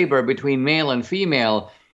of labor between male and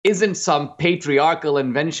female isn't some patriarchal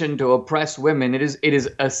invention to oppress women. It is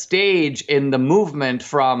a stage in the movement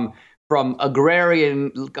from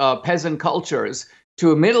agrarian peasant cultures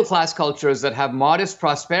to middle-class cultures that have modest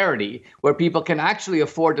prosperity, where people can actually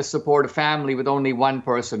afford to support a family with only one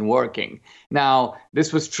person working. Now,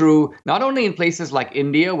 this was true not only in places like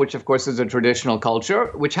India, which of course is a traditional culture,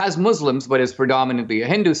 which has Muslims, but is predominantly a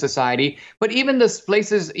Hindu society, but even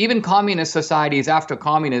even communist societies after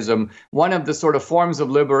communism, one of the sort of forms of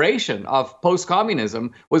liberation of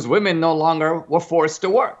post-communism was women no longer were forced to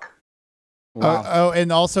work. Wow.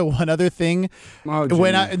 And also one other thing,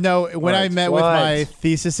 when I met with my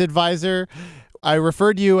thesis advisor, I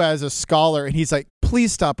referred to you as a scholar, and he's like,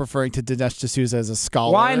 "Please stop referring to Dinesh D'Souza as a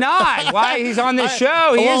scholar." Why not? Why? He's on this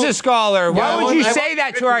show. He is a scholar. Why would you say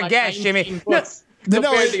that to our guest, Jimmy?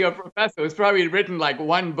 Compared to your professor, who's probably written like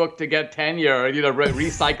one book to get tenure,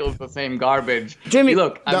 recycles the same garbage. Jimmy,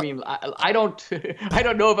 look, I mean, I don't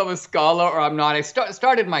know if I'm a scholar or I'm not. I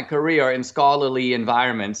started my career in scholarly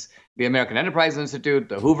environments. The American Enterprise Institute,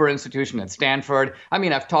 the Hoover Institution at Stanford. I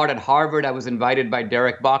mean, I've taught at Harvard. I was invited by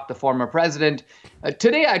Derek Bok, the former president.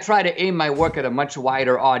 Today, I try to aim my work at a much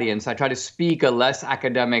wider audience. I try to speak a less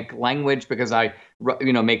academic language because I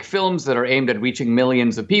make films that are aimed at reaching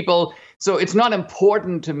millions of people. So it's not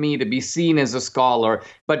important to me to be seen as a scholar,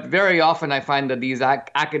 but very often I find that these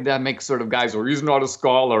academic sort of guys, or he's not a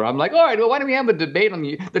scholar. I'm like, all right, well, why don't we have a debate on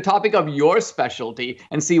the topic of your specialty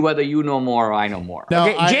and see whether you know more or I know more? No,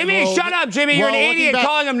 okay, Jimmy, shut up, Jimmy. You're an idiot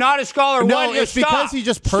calling him not a scholar. No, it's because he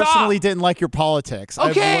just personally didn't like your politics.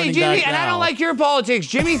 Okay, Jimmy, and I don't like your politics.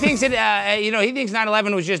 Jimmy thinks that, he thinks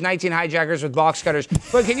 9/11 was just 19 hijackers with box cutters.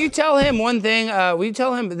 But can you tell him one thing? Will you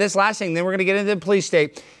tell him this last thing? Then we're going to get into the police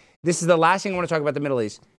state. This is the last thing I want to talk about the Middle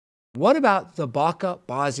East. What about the Baka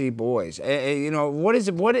Bazi boys?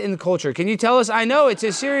 What in the culture? Can you tell us? I know it's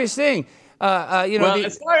a serious thing.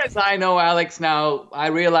 As far as I know, Alex, now I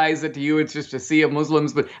realize that to you it's just a sea of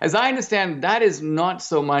Muslims, but as I understand, that is not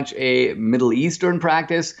so much a Middle Eastern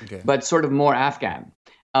practice, but sort of more Afghan.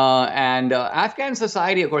 Afghan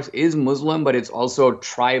society, of course, is Muslim, but it's also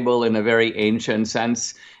tribal in a very ancient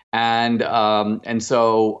sense. And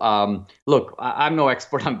so, look, I'm no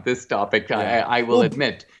expert on this topic, I will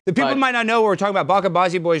admit. The people might not know what we're talking about. Baka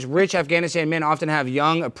Bazi boys, rich Afghanistan men often have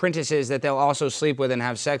young apprentices that they'll also sleep with and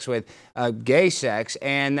have sex with, gay sex,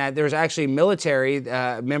 and that there's actually military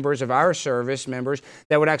members of our service members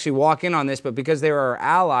that would actually walk in on this, but because they were our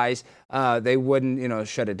allies, they wouldn't,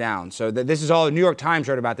 shut it down. So this is all, the New York Times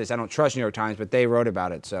wrote about this. I don't trust New York Times, but they wrote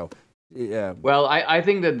about it, so... Yeah. Well, I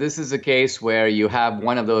think that this is a case where you have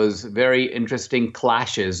one of those very interesting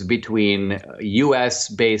clashes between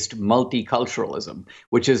U.S.-based multiculturalism,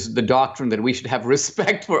 which is the doctrine that we should have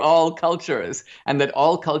respect for all cultures and that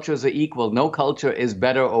all cultures are equal. No culture is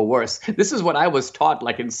better or worse. This is what I was taught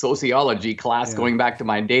like in sociology class going back to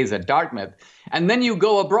my days at Dartmouth. And then you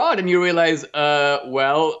go abroad and you realize,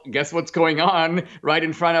 guess what's going on right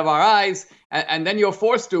in front of our eyes? And then you're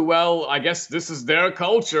forced to, I guess this is their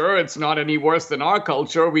culture. It's not any worse than our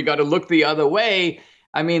culture. We got to look the other way.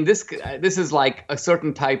 I mean, this is like a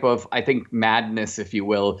certain type of, I think, madness, if you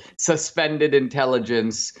will, suspended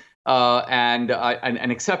intelligence, and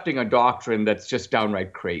accepting a doctrine that's just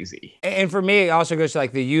downright crazy. And for me, it also goes to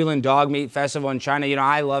like the Yulin Dog Meat Festival in China.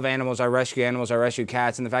 I love animals. I rescue animals. I rescue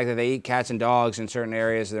cats. And the fact that they eat cats and dogs in certain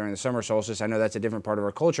areas during the summer solstice, I know that's a different part of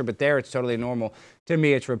our culture, but there it's totally normal. To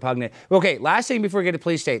me, it's repugnant. Okay, last thing before we get to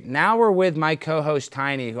police state. Now we're with my co-host,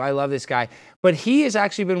 Tiny, who I love this guy. But he has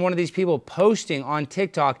actually been one of these people posting on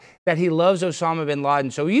TikTok that he loves Osama bin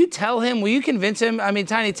Laden. So will you convince him? I mean,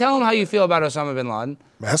 Tiny, tell him how you feel about Osama bin Laden.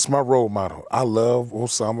 That's my role model. I love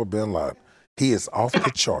Osama bin Laden. He is off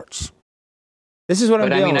the charts. This is what I'm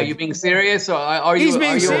dealing with. Are you being serious? Or are He's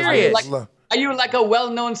being serious. Are you like a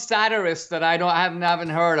well-known satirist that I haven't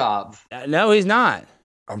heard of? No, he's not.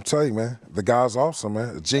 I'm telling you, man, the guy's awesome,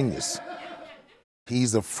 man. A genius.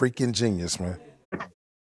 He's a freaking genius, man.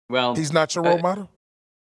 Well, he's not your role model?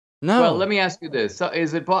 No. Well, let me ask you this. So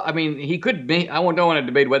is it, I mean, he could be, I don't want to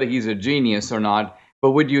debate whether he's a genius or not,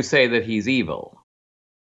 but would you say that he's evil?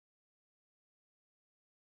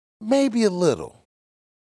 Maybe a little.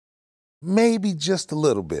 Maybe just a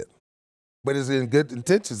little bit. But is in good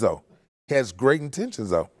intentions, though. He has great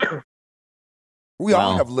intentions, though. We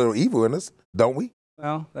all have a little evil in us, don't we?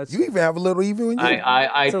 Well, that's... You even have a little evil in you.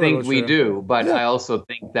 I think we do, but I also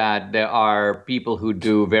think that there are people who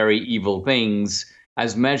do very evil things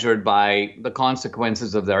as measured by the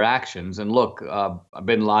consequences of their actions. And look,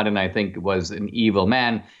 bin Laden, I think, was an evil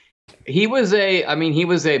man. He was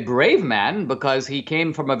a brave man because he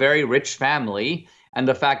came from a very rich family. And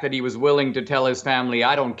the fact that he was willing to tell his family,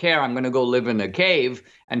 I don't care, I'm going to go live in a cave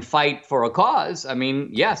and fight for a cause. I mean,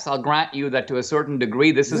 yes, I'll grant you that to a certain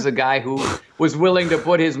degree, this is a guy who was willing to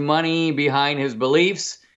put his money behind his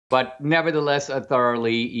beliefs, but nevertheless a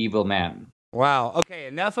thoroughly evil man. Wow. Okay,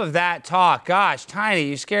 enough of that talk. Gosh, Tiny,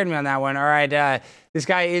 you scared me on that one. All right, this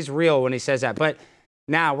guy is real when he says that. But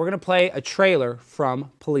now we're going to play a trailer from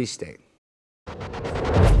Police State.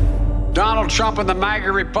 Donald Trump and the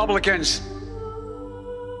MAGA Republicans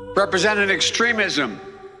represent an extremism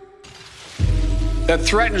that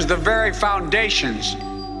threatens the very foundations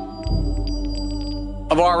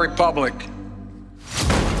of our republic.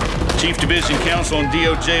 Chief Division Counsel and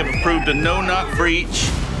DOJ have approved a no-knock breach.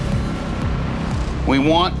 We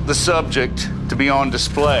want the subject to be on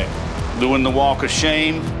display, doing the walk of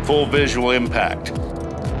shame, full visual impact.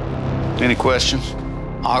 Any questions?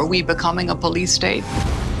 Are we becoming a police state?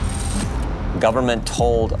 Government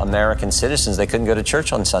told American citizens they couldn't go to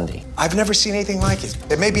church on Sunday. I've never seen anything like it.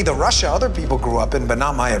 It may be the Russia other people grew up in, but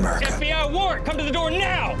not my America. FBI warrant, come to the door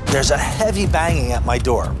now! There's a heavy banging at my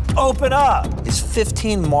door. Open up! There's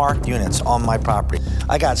 15 marked units on my property.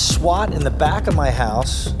 I got SWAT in the back of my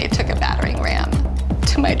house. They took a battering ram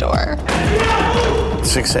to my door.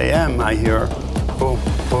 6 a.m., I hear boom,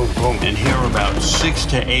 boom, boom, and hear about 6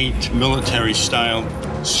 to 8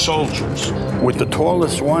 military-style soldiers, with the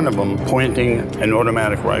tallest one of them pointing an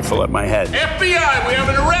automatic rifle at my head. FBI, we have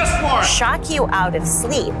an arrest warrant! Shock you out of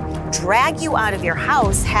sleep, drag you out of your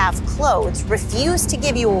house half clothed, refuse to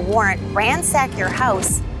give you a warrant, ransack your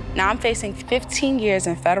house. Now I'm facing 15 years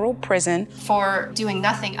in federal prison for doing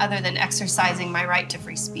nothing other than exercising my right to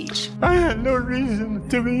free speech. I had no reason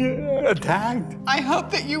to be attacked. I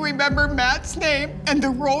hope that you remember Matt's name and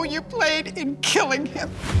the role you played in killing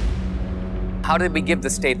him. How did we give the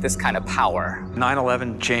state this kind of power?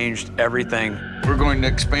 9/11 changed everything. We're going to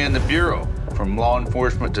expand the Bureau from law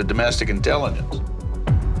enforcement to domestic intelligence.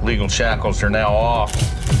 Legal shackles are now off.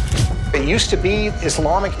 It used to be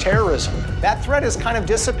Islamic terrorism. That threat has kind of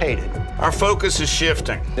dissipated. Our focus is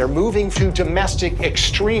shifting. They're moving to domestic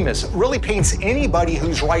extremism. Really paints anybody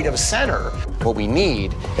who's right of center. What we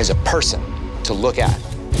need is a person to look at.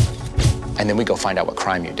 And then we go find out what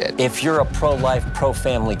crime you did. If you're a pro-life,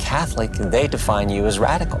 pro-family Catholic, they define you as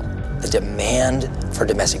radical. The demand for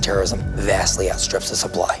domestic terrorism vastly outstrips the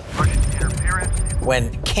supply.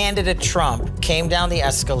 When candidate Trump came down the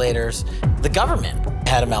escalators, the government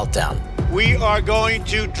had a meltdown. We are going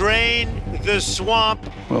to drain the swamp.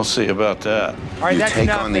 We'll see about that. All right, that's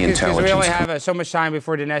enough because we only have so much time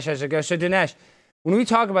before Dinesh has to go. So Dinesh, when we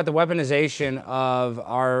talk about the weaponization of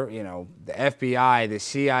our, the FBI, the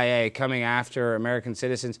CIA coming after American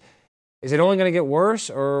citizens, is it only going to get worse,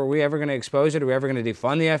 or are we ever going to expose it? Are we ever going to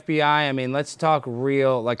defund the FBI? I mean, let's talk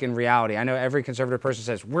real, like in reality. I know every conservative person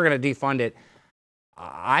says, we're going to defund it.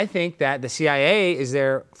 I think that the CIA is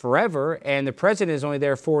there forever, and the president is only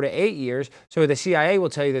there 4 to 8 years. So the CIA will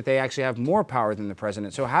tell you that they actually have more power than the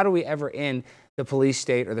president. So how do we ever end the police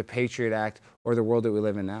state or the Patriot Act or the world that we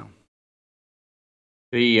live in now?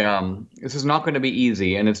 This is not going to be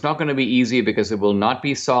easy, and it's not going to be easy because it will not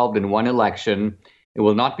be solved in one election. It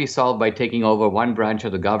will not be solved by taking over one branch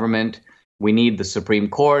of the government. We need the Supreme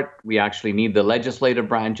Court. We actually need the legislative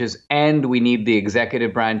branches, and we need the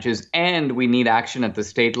executive branches, and we need action at the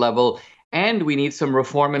state level, and we need some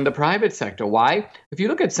reform in the private sector. Why? If you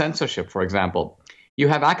look at censorship, for example, you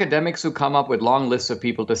have academics who come up with long lists of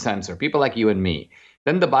people to censor, people like you and me.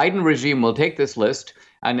 Then the Biden regime will take this list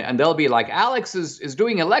and they'll be like, Alex is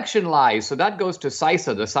doing election lies. So that goes to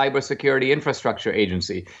CISA, the Cybersecurity Infrastructure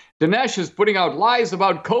Agency. Dinesh is putting out lies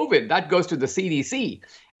about COVID. That goes to the CDC.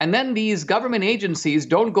 And then these government agencies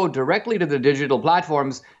don't go directly to the digital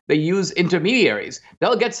platforms. they use intermediaries.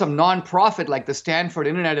 They'll get some nonprofit like the Stanford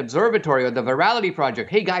Internet Observatory or the Virality Project.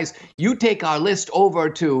 Hey guys, you take our list over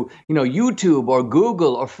to YouTube or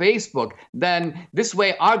Google or Facebook. Then this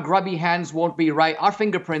way our grubby hands won't be right. Our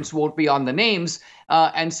fingerprints won't be on the names.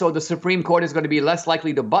 And so the Supreme Court is going to be less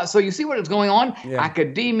likely to bust. So you see what is going on? Yeah.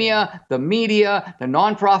 Academia, the media, the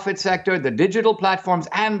nonprofit sector, the digital platforms,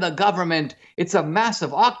 and the government. It's a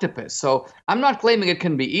massive octopus. So I'm not claiming it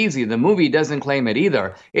can be easy. The movie doesn't claim it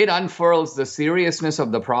either. It unfurls the seriousness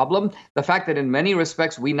of the problem. The fact that in many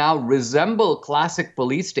respects, we now resemble classic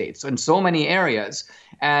police states in so many areas.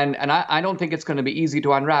 And I don't think it's going to be easy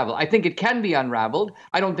to unravel. I think it can be unraveled.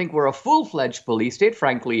 I don't think we're a full-fledged police state.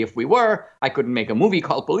 Frankly, if we were, I couldn't make a movie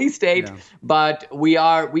called Police State. Yeah. But we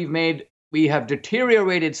have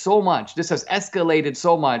deteriorated so much. This has escalated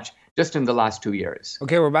so much just in the last 2 years.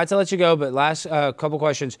 Okay, we're about to let you go, but last couple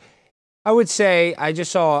questions. I would say I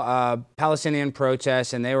just saw Palestinian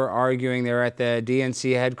protests, and they were arguing. They were at the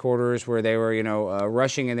DNC headquarters where they were,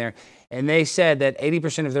 rushing in there. And they said that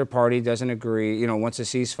 80% of their party doesn't agree, wants a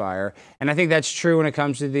ceasefire. And I think that's true when it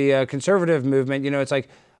comes to the conservative movement. It's like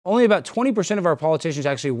only about 20% of our politicians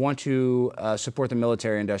actually want to support the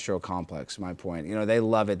military-industrial complex, my point. They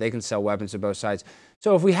love it. They can sell weapons to both sides.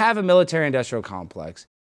 So if we have a military-industrial complex,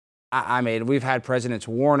 I mean, we've had presidents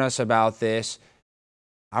warn us about this.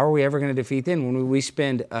 How are we ever going to defeat them when we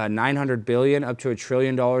spend $900 billion up to $1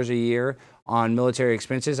 trillion a year on military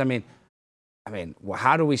expenses? I mean,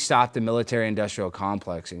 how do we stop the military-industrial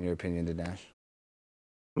complex, in your opinion, Dinesh?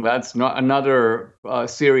 That's not another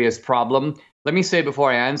serious problem. Let me say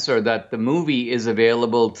before I answer that the movie is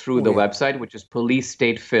available through the website, which is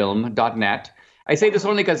policestatefilm.net. I say this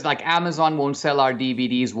only because Amazon won't sell our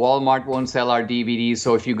DVDs, Walmart won't sell our DVDs.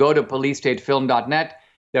 So if you go to policestatefilm.net,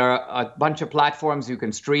 there are a bunch of platforms you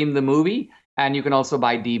can stream the movie, and you can also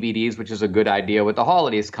buy DVDs, which is a good idea with the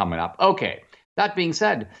holidays coming up. Okay, that being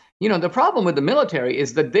said, the problem with the military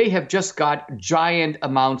is that they have just got giant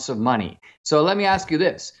amounts of money. So let me ask you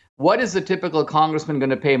this. What is the typical congressman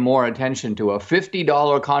going to pay more attention to? A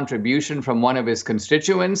 $50 contribution from one of his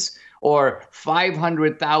constituents, or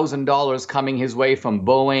 $500,000 coming his way from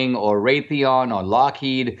Boeing or Raytheon or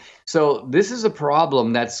Lockheed? So this is a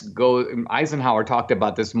problem Eisenhower talked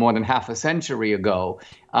about this more than half a century ago.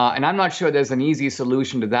 And I'm not sure there's an easy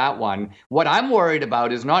solution to that one. What I'm worried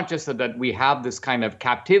about is not just that we have this kind of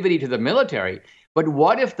captivity to the military, but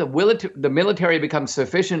what if the military becomes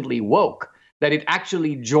sufficiently woke that it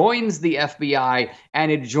actually joins the FBI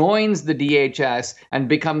and it joins the DHS and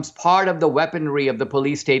becomes part of the weaponry of the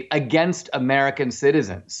police state against American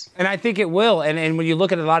citizens? And I think it will. And when you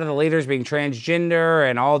look at a lot of the leaders being transgender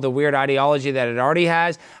and all the weird ideology that it already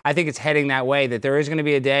has, I think it's heading that way, that there is going to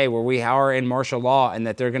be a day where we are in martial law and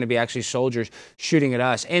that there are going to be actually soldiers shooting at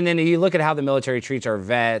us. And then you look at how the military treats our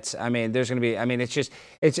vets. I mean, there's going to be,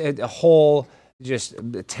 it's a whole just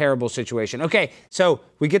terrible situation. Okay, so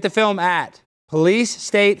we get the film at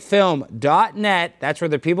policestatefilm.net. That's where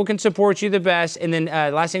the people can support you the best. And then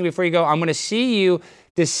last thing before you go, I'm going to see you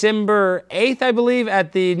December 8th, I believe,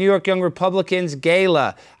 at the New York Young Republicans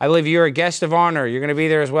Gala. I believe you're a guest of honor. You're going to be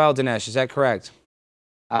there as well, Dinesh. Is that correct?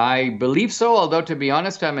 I believe so, although to be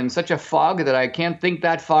honest, I'm in such a fog that I can't think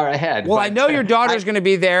that far ahead. Well, I know your daughter's going to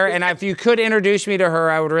be there, and if you could introduce me to her,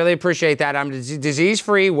 I would really appreciate that. I'm a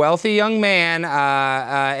disease-free, wealthy young man,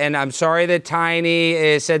 and I'm sorry that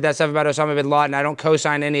Tiny said that stuff about Osama bin Laden. I don't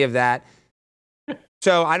co-sign any of that.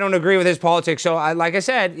 So I don't agree with his politics. So like I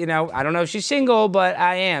said, I don't know if she's single, but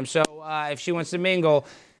I am. So if she wants to mingle,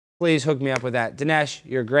 please hook me up with that. Dinesh,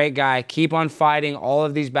 you're a great guy. Keep on fighting all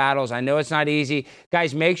of these battles. I know it's not easy.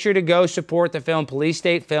 Guys, make sure to go support the film,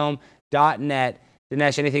 policestatefilm.net.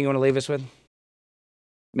 Dinesh, anything you want to leave us with?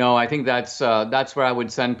 No, I think that's where I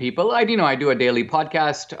would send people. I do a daily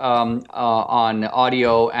podcast on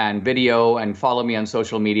audio and video, and follow me on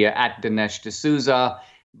social media at Dinesh D'Souza.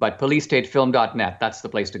 But policestatefilm.net, that's the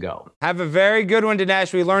place to go. Have a very good one,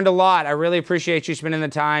 Dinesh. We learned a lot. I really appreciate you spending the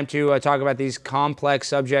time to talk about these complex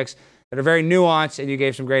subjects that are very nuanced, and you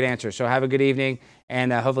gave some great answers. So have a good evening,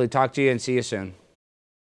 and hopefully talk to you and see you soon.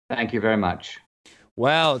 Thank you very much.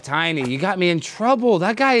 Well, Tiny, you got me in trouble.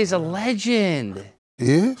 That guy is a legend.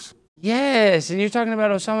 He is? Yes, and you're talking about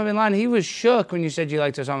Osama bin Laden. He was shook when you said you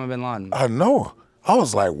liked Osama bin Laden. I know. I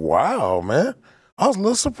was like, wow, man. I was a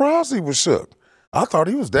little surprised he was shook. I thought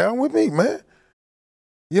he was down with me, man.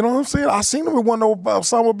 You know what I'm saying? I seen him at one of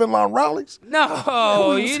Osama bin Laden rallies.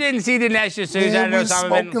 No, you didn't see Dinesh D'Souza. We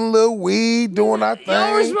smoking a little weed, doing our thing.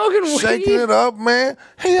 Yeah, we're smoking weed. Shaking it up, man.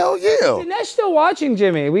 Hell yeah. Dinesh still watching,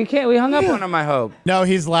 Jimmy. We hung up on him, I hope. No,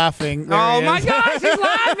 he's laughing. Oh my gosh, he's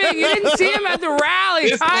laughing. You didn't see him at the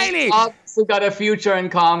ralley, Tiny. He got a future in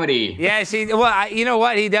comedy. Yes, you know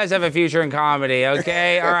what? He does have a future in comedy,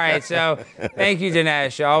 okay? All right, so thank you,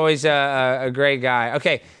 Dinesh. Always a great guy.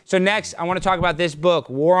 Okay, so next, I want to talk about this book,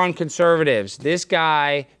 War on Conservatives. This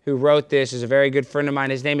guy who wrote this is a very good friend of mine.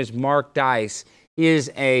 His name is Mark Dice. He is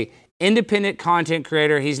a independent content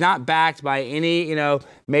creator. He's not backed by any,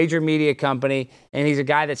 major media company, and he's a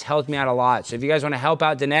guy that's helped me out a lot. So if you guys want to help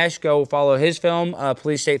out Dinesh, go follow his film,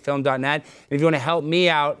 policestatefilm.net. And if you want to help me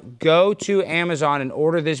out, go to Amazon and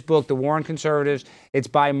order this book, The War on Conservatives. It's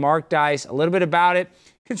by Mark Dice. A little bit about it.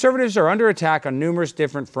 Conservatives are under attack on numerous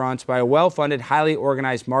different fronts by a well-funded, highly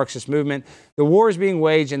organized Marxist movement. The war is being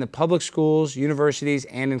waged in the public schools, universities,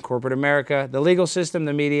 and in corporate America, the legal system,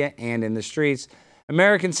 the media, and in the streets.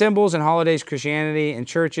 American symbols and holidays, Christianity and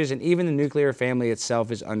churches, and even the nuclear family itself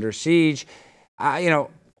is under siege.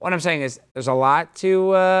 What I'm saying is there's a lot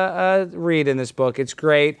to read in this book. It's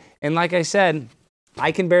great. And like I said,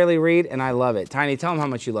 I can barely read, and I love it. Tiny, tell them how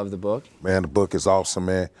much you love the book. Man, the book is awesome,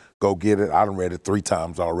 man. Go get it. I done read it 3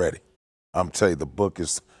 times already. I'm telling you, the book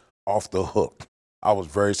is off the hook. I was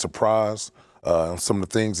very surprised on some of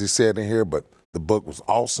the things he said in here, but the book was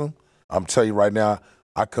awesome. I'm telling you right now,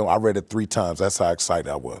 I read it 3 times. That's how excited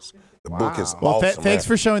I was. The book is awesome. Thanks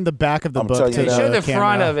for showing the back of the book. Show the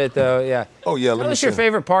front of it, though. Yeah. Oh yeah. Tell us your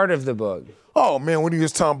favorite part of the book. Oh man, when he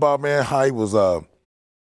was talking about how he was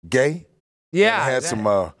gay. Yeah. And had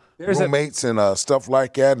some roommates and stuff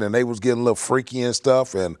like that, and they was getting a little freaky and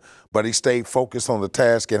stuff. But he stayed focused on the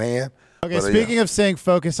task at hand. Okay. Speaking of staying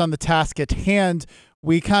focused on the task at hand,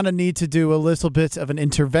 we kind of need to do a little bit of an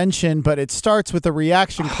intervention, but it starts with a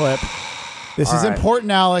reaction clip. This is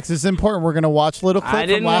important, Alex. This is important. We're going to watch a little clip I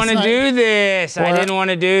didn't want to do this.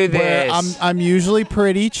 I'm usually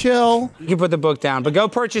pretty chill. You can put the book down. But go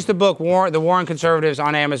purchase the book, The War on Conservatives,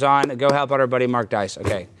 on Amazon. Go help out our buddy Mark Dice.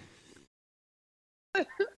 Okay.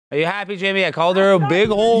 Are you happy, Jamie? I called her a big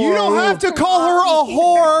whore. You don't have to call her a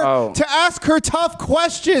whore to ask her tough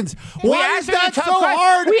questions. Why is that so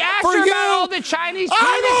hard We asked for her you? about all the Chinese penises.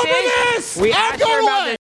 I'm over this. We asked her about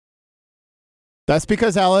the... That's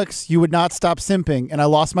because, Alex, you would not stop simping, and I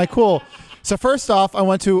lost my cool. So first off, I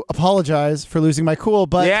want to apologize for losing my cool.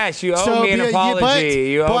 But yes, you owe me an apology.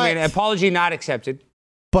 You owe me an apology not accepted.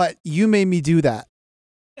 But you made me do that.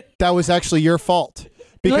 That was actually your fault.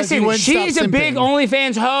 Because listen, she's a big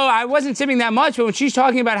OnlyFans hoe. I wasn't simping that much, but when she's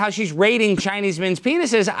talking about how she's rating Chinese men's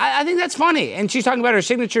penises, I think that's funny. And she's talking about her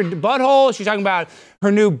signature butthole. She's talking about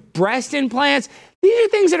her new breast implants. These are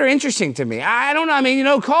things that are interesting to me. I don't know. I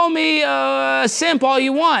mean, call me a simp all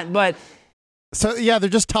you want, but... So, yeah, they're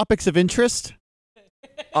just topics of interest?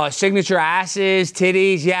 Signature asses,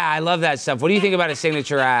 titties. Yeah, I love that stuff. What do you think about a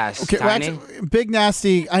signature ass, Okay, Tiny? Big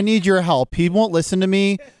Nasty, I need your help. He won't listen to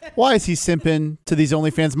me. Why is he simping to these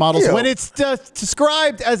OnlyFans models when it's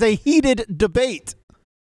described as a heated debate?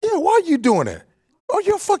 Yeah, why are you doing that? Oh,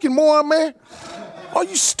 you're a fucking moron, man. Are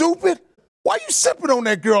you stupid? Why you sipping on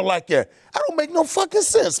that girl like that? That don't make no fucking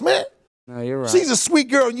sense, man. No, you're right. She's a sweet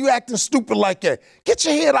girl and you acting stupid like that. Get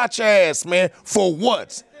your head out your ass, man, for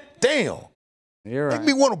once. Damn. You're right. Make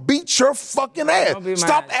me want to beat your fucking ass.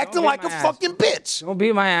 Stop acting like a fucking bitch. Don't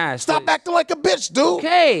beat my ass. Stop acting like a bitch, dude.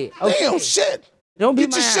 Okay. Damn, shit. Don't beat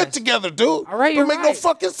Get my your ass. shit together, dude. All right, you're Don't make no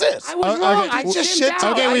fucking sense. I was wrong. I Get your simped shit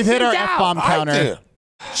out. Okay, we've hit our F-bomb counter.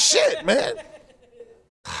 Shit, man.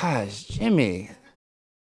 Gosh, Jimmy.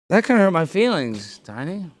 That kind of hurt my feelings,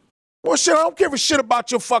 Tiny. Well, shit, I don't give a shit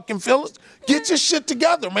about your fucking feelings. Get your shit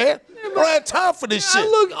together, man. I don't have time for this shit. I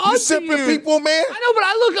look up you to simping you. people, man. I know, but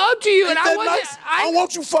I look up to you, and Ain't I that wasn't. nice? I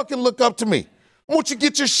want you fucking look up to me. I want you to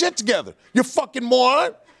get your shit together. You fucking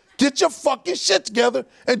moron. Get your fucking shit together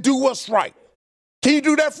and do what's right. Can you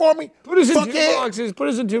do that for me? Put us in 2 boxes. Put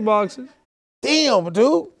us in 2 boxes. Damn,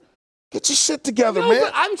 dude. Get your shit together, man.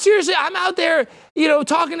 But I'm seriously, I'm out there,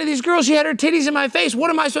 talking to these girls. She had her titties in my face. What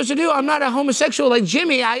am I supposed to do? I'm not a homosexual like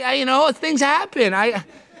Jimmy. Things happen.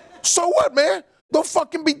 So what, man? Don't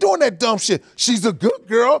fucking be doing that dumb shit. She's a good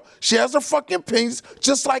girl. She has her fucking penis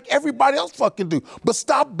just like everybody else fucking do. But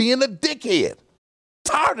stop being a dickhead.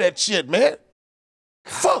 Tired of that shit, man.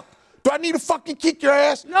 Fuck. Do I need to fucking kick your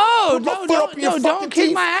ass? No, don't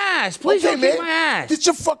kick my ass. Please don't kick my ass. Get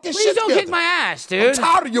your fucking shit Please don't together. kick my ass, dude. I'm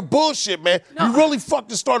tired of your bullshit, man. No. You really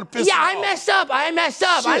fucking started pissing me off. I messed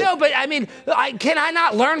up. Shit. I know, but can I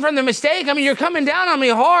not learn from the mistake? I mean, you're coming down on me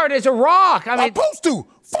hard as a rock. I'm supposed to.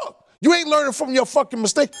 Fuck. You ain't learning from your fucking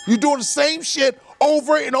mistake. You're doing the same shit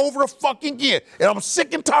over and over fucking again. And I'm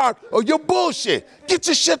sick and tired of your bullshit. Get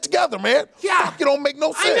your shit together, man. Yeah. Fuck, it don't make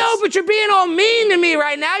no sense. I know, but you're being all mean to me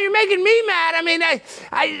right now. You're making me mad. I mean,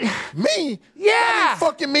 Me? Yeah. I ain't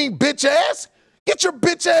fucking mean, bitch ass. Get your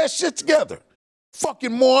bitch ass shit together.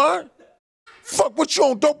 Fucking moron. Fuck, what you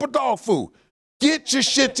on dope or dog food? Get your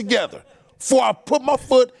shit together before I put my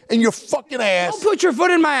foot in your fucking ass. Don't put your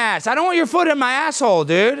foot in my ass. I don't want your foot in my asshole,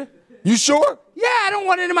 dude. You sure? Yeah, I don't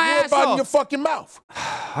want it in my asshole. What about in your fucking mouth?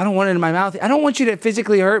 I don't want it in my mouth. I don't want you to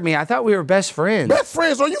physically hurt me. I thought we were best friends. Best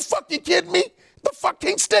friends? Are you fucking kidding me? The fuck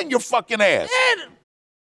can't stand your fucking ass. Man.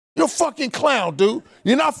 You're a fucking clown, dude.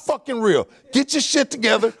 You're not fucking real. Get your shit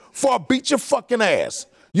together before I beat your fucking ass.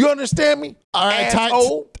 You understand me? All right,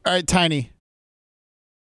 asshole. All right, Tiny.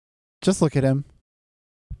 Just look at him.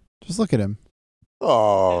 Just look at him.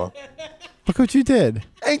 Oh. Look what you did.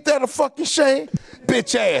 Ain't that a fucking shame?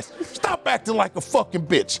 Bitch ass. Stop acting like a fucking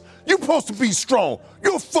bitch. You're supposed to be strong.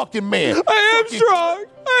 You're a fucking man. I am strong.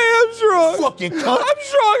 I am strong. Fucking cunt. I'm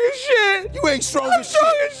strong as shit. You ain't strong as shit. I'm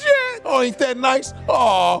strong as shit. Oh, ain't that nice?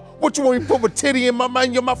 Oh, what you want me to put my titty in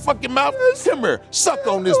my fucking mouth? Come here. Suck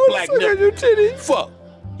on this black nipple. Your titty. Fuck.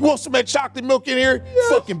 You want some of that chocolate milk in here? Yeah.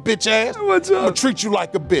 Fucking bitch ass. What's up? I'm gonna treat you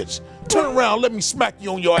like a bitch. Turn around, let me smack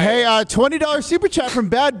you on your ass. Hey, $20 super chat from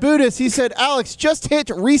Bad Buddhist. He said, Alex, just hit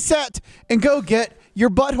reset and go get your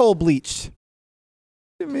butthole bleached.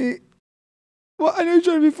 Me. Well, I know you're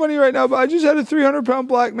trying to be funny right now, but I just had a 300-pound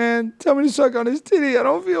black man tell me to suck on his titty. I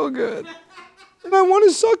don't feel good. And I want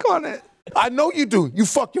to suck on it. I know you do, you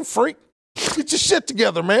fucking freak. Get your shit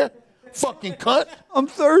together, man. Fucking cunt. I'm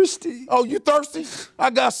thirsty. Oh, you thirsty? I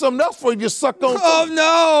got something else for you to suck on. Oh,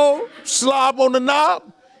 no. Slob on the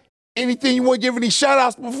knob. Anything you want to give any shout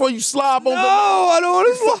outs before you slob on the knob? No, I don't want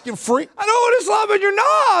to slob. Fucking freak. I don't want to slob on your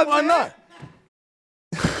knob. Why not?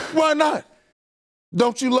 Why not?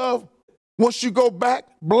 Don't you love once you go back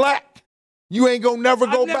black, you ain't gonna never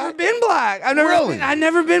go back? I've never been black. I've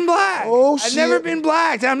never been black. Oh, shit. I've never been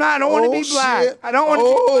black. I don't want to be black. Shit. I don't want to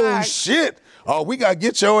be black. Oh, shit. Oh, we gotta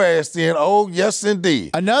get your ass in. Oh, yes,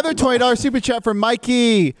 indeed. Another $20 super chat from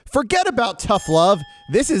Mikey. Forget about tough love.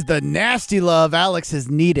 This is the nasty love Alex has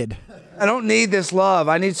needed. I don't need this love.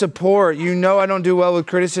 I need support. You know I don't do well with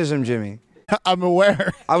criticism, Jimmy. I'm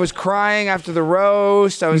aware. I was crying after the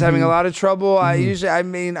roast. I was having a lot of trouble. I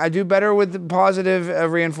do better with the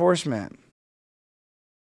positive reinforcement.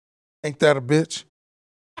 Ain't that a bitch?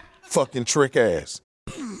 Fucking trick ass.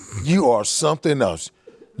 You are something else.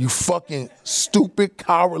 You fucking stupid,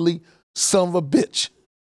 cowardly son of a bitch.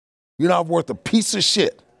 You're not worth a piece of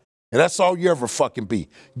shit. And that's all you ever fucking be.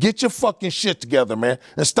 Get your fucking shit together, man,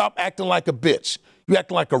 and stop acting like a bitch. You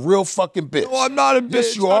acting like a real fucking bitch. No, I'm not a bitch.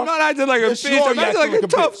 Yes, you are. I'm not acting like a Yes, bitch. you are. I'm You acting like a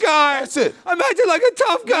tough bitch. guy. That's it. I'm acting like a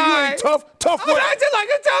tough guy. No, you ain't tough. Tough I'm what? acting like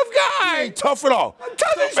a tough guy. You ain't tough at all. I'm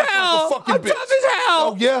tough as Like hell. a fucking I'm bitch. tough as hell.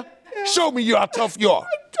 Oh, yeah? Show me how tough you are.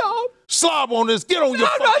 I'm tough. Slob on this. Get on your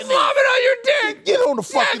I'm fucking not knee. slobbing on your dick. Get on the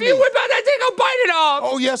Yeah, fucking if you knee. whip out that dick, I'll bite it off.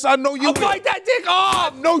 Oh, yes, I know you I'll will. bite that dick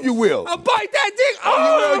off. I know you will. I'll bite that dick Oh,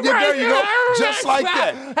 off. you will. There you go. Just like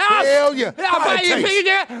that. Hell yeah.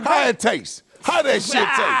 How it taste? How that shit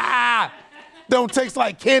taste? Don't taste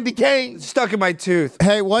like candy cane? Stuck in my tooth.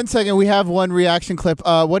 Hey, 1 second. We have one reaction clip.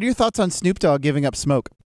 What are your thoughts on Snoop Dogg giving up smoke?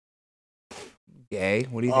 Gay?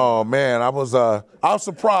 What do you think? Oh, man, I was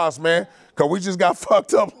surprised, man, because we just got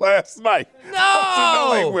fucked up last night. No! I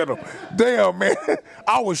was in LA with him. Damn, man.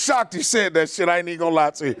 I was shocked he said that shit. I ain't even going to lie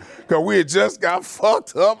to you, because we had just got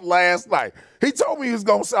fucked up last night. He told me he was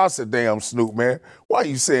going to say, I said, damn, Snoop, man, why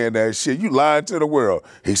you saying that shit? You lying to the world.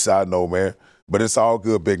 He said, I know, man, but it's all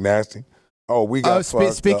good, Big Nasty. Oh, we got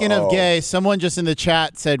fucked Speaking up. of gay, someone just in the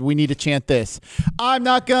chat said we need to chant this. I'm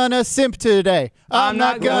not gonna simp today. I'm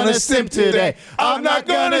not gonna simp today. I'm not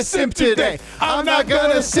gonna simp today. I'm not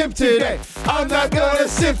gonna simp today. I'm not gonna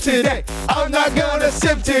simp today. I'm not gonna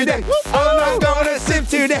simp today. I'm not gonna simp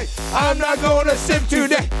today. I'm not gonna simp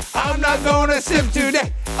today. I'm not gonna simp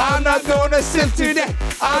today. I'm not gonna simp today.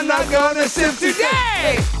 I'm not gonna simp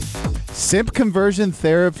today. Simp conversion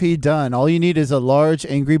therapy done. All you need is a large,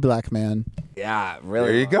 angry black man. Yeah, really.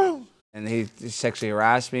 There you go. And he sexually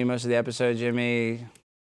harassed me most of the episode, Jimmy.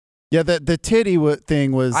 Yeah, the titty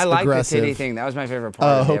thing was I like aggressive. the titty thing. That was my favorite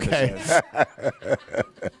part of the okay. episode.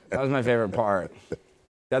 That was my favorite part.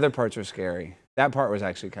 The other parts were scary. That part was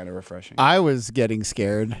actually kind of refreshing. I was getting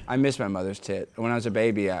scared. I miss my mother's tit. When I was a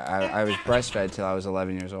baby, I was breastfed till I was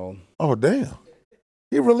 11 years old. Oh, damn.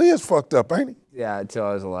 He really is fucked up, ain't he? Yeah, until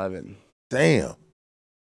I was 11. Damn.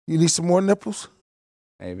 You need some more nipples?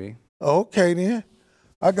 Maybe. Okay, then.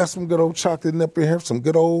 I got some good old chocolate nipple here, some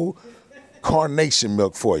good old carnation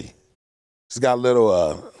milk for you. It's got a little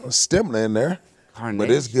stimula in there. Carnation? But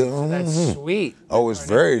it's good. That's sweet. Oh, it's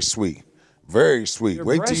very sweet. Very sweet. Your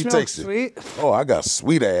Wait till you breast taste it. milk's sweet? Oh, I got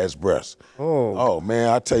sweet ass breasts. Oh, man,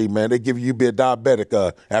 I tell you, man, they give you a bit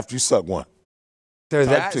diabetic after you suck one. They're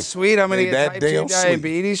Type that 2. sweet? I'm going to They get that type 2 damn sweet.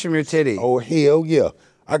 diabetes from your titty. Oh, hell yeah.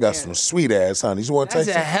 I got some sweet ass honeys. You want to That's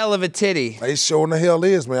take a some? hell of a titty. It sure in the hell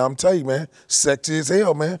is, man. I'm telling you, man. Sexy as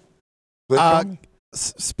hell, man.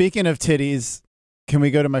 Speaking of titties, can we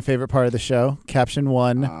go to my favorite part of the show? Caption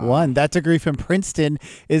 1. That degree from Princeton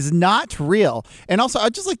is not real. And also,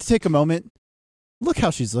 I'd just like to take a moment. Look how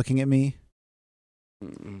she's looking at me.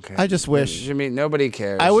 Okay. I just wish. Jimmy, nobody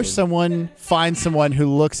cares. I wish someone finds someone who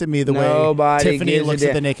looks at me the way Tiffany looks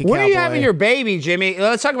at the naked When cowboy. are you having your baby, Jimmy?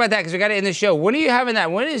 Let's talk about that because we got to end the show. When are you having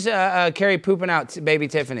that? When is Carrie pooping out baby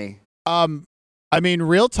Tiffany? I mean,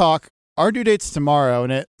 real talk. Our due date's tomorrow,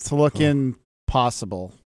 and it's looking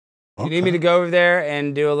possible. You need me to go over there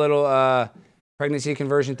and do a little pregnancy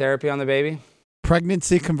conversion therapy on the baby?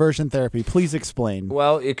 Pregnancy conversion therapy. Please explain.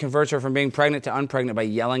 Well, it converts her from being pregnant to unpregnant by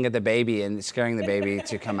yelling at the baby and scaring the baby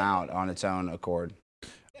to come out on its own accord.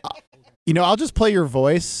 I'll just play your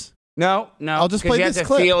voice. No. I'll just play you this have to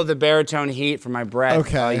clip. feel the baritone heat from my breath.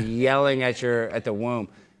 Okay. Yelling at the womb.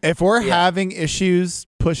 If we're having issues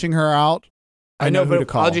pushing her out, I know who to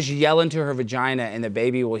call. I'll just yell into her vagina and the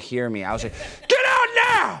baby will hear me. I'll say, "Get out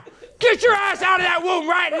now! Get your ass out of that womb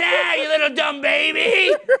right now, you little dumb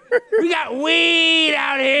baby! We got weed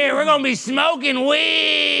out here. We're gonna be smoking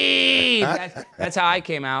weed." That's how I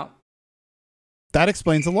came out. That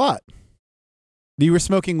explains a lot. You were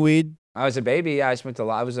smoking weed? I was a baby. Yeah, I smoked a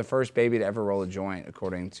lot. I was the first baby to ever roll a joint,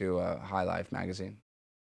 according to High Life magazine.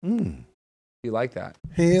 You like that?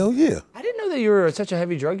 Hell yeah. I didn't know that you were such a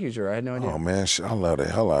heavy drug user. I had no idea. Oh, man, I love the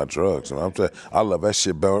hell out of drugs. I'm telling you, I love that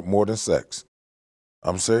shit more than sex.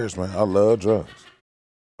 I'm serious, man. I love drugs.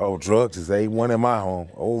 Oh, drugs is A1 in my home.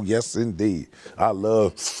 Oh, yes, indeed. I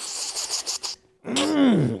love...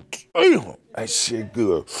 that shit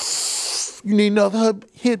good. You need another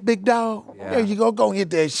hit, big dog? Yeah. There you go. Go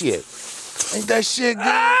hit that shit. Ain't that shit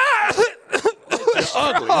good? You're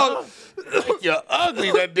ugly, huh? You're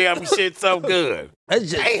ugly. That damn shit so good.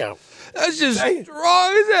 That's just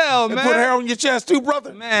strong as hell, man. Put hair on your chest too,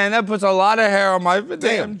 brother. Man, that puts a lot of hair on my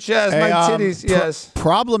damn chest, my titties. Yes.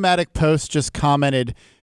 Problematic Post just commented,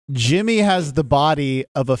 Jimmy has the body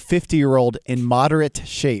of a 50-year-old in moderate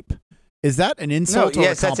shape. Is that an insult or a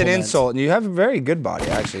yes, that's an compliment? insult. You have a very good body,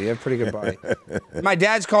 actually. You have a pretty good body. My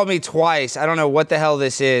dad's called me twice. I don't know what the hell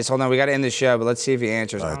this is. Hold on, we got to end the show, but let's see if he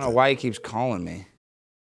answers. I don't know why he keeps calling me.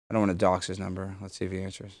 I don't want to dox his number. Let's see if he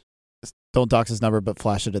answers. Don't dox his number, but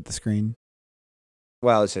flash it at the screen.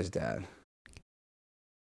 Well, it says dad.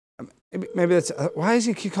 Maybe that's... why is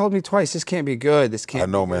he called me twice? This can't be good. This can't. I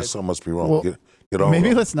know, be man. good. Something must be wrong. Well, get on.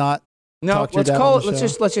 Maybe let's not. No, let's call it. Let's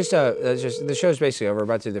just. The show's basically over. We're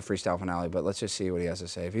about to do the freestyle finale, but let's just see what he has to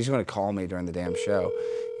say. If he's going to call me during the damn show,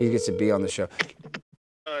 he gets to be on the show.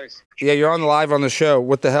 Nice. Yeah, you're on live on the show.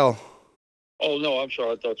 What the hell? Oh no, I'm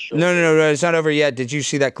sorry. I thought show. No, it's not over yet. Did you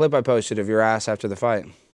see that clip I posted of your ass after the fight?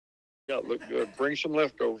 Yeah, look good. Bring some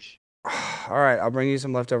leftovers. All right, I'll bring you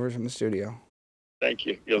some leftovers from the studio. Thank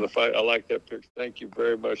you. Yeah, the fight. I like that picture. Thank you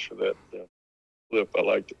very much for that clip. I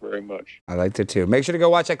liked it very much. I liked it too. Make sure to go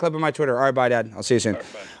watch that clip on my Twitter. All right, bye, Dad. I'll see you soon.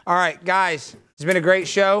 All right, guys, it's been a great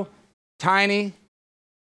show. Tiny,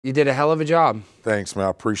 you did a hell of a job. Thanks, man. I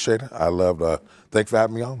appreciate it. I loved. Thanks for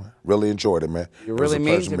having me on, man. Really enjoyed it, man. You're really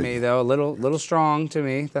mean to me, though. A little strong to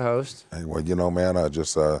me, the host. Hey, well, you know, man,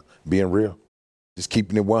 just being real, just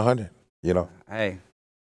keeping it 100. You know. Hey,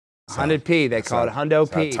 100p. They call it Hundo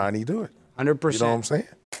P. That's how Tiny do it. 100%. You know what I'm saying?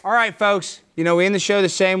 All right, folks. You know, we end the show the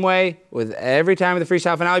same way with every time with the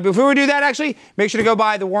freestyle finale. Before we do that, actually, make sure to go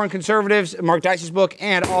buy The Warren Conservatives, Mark Dice's book,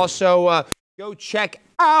 and also go check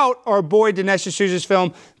out our boy Dinesh D'Souza's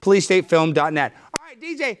film, policestatefilm.net. All right,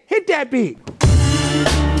 DJ, hit that beat.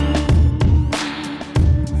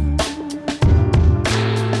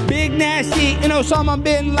 Big Nasty and Osama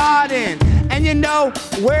bin Laden. And you know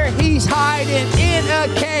where he's hiding, in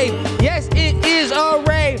a cave. Yes, it is a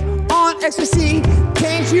rave on ecstasy.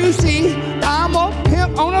 Can't you see? I'm a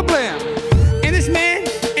pimp on a blimp. And this man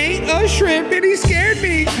ain't a shrimp, and he scared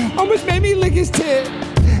me. Almost made me lick his tit.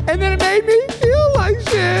 And then it made me feel like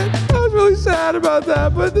shit. I was really sad about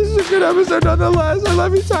that, but this is a good episode nonetheless. I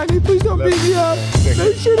love you, Tiny. Please don't beat me up.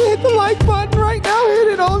 Make sure to hit the like button right now. Hit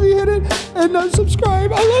it. All of you hit it. And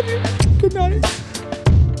subscribe. I love you. Good night.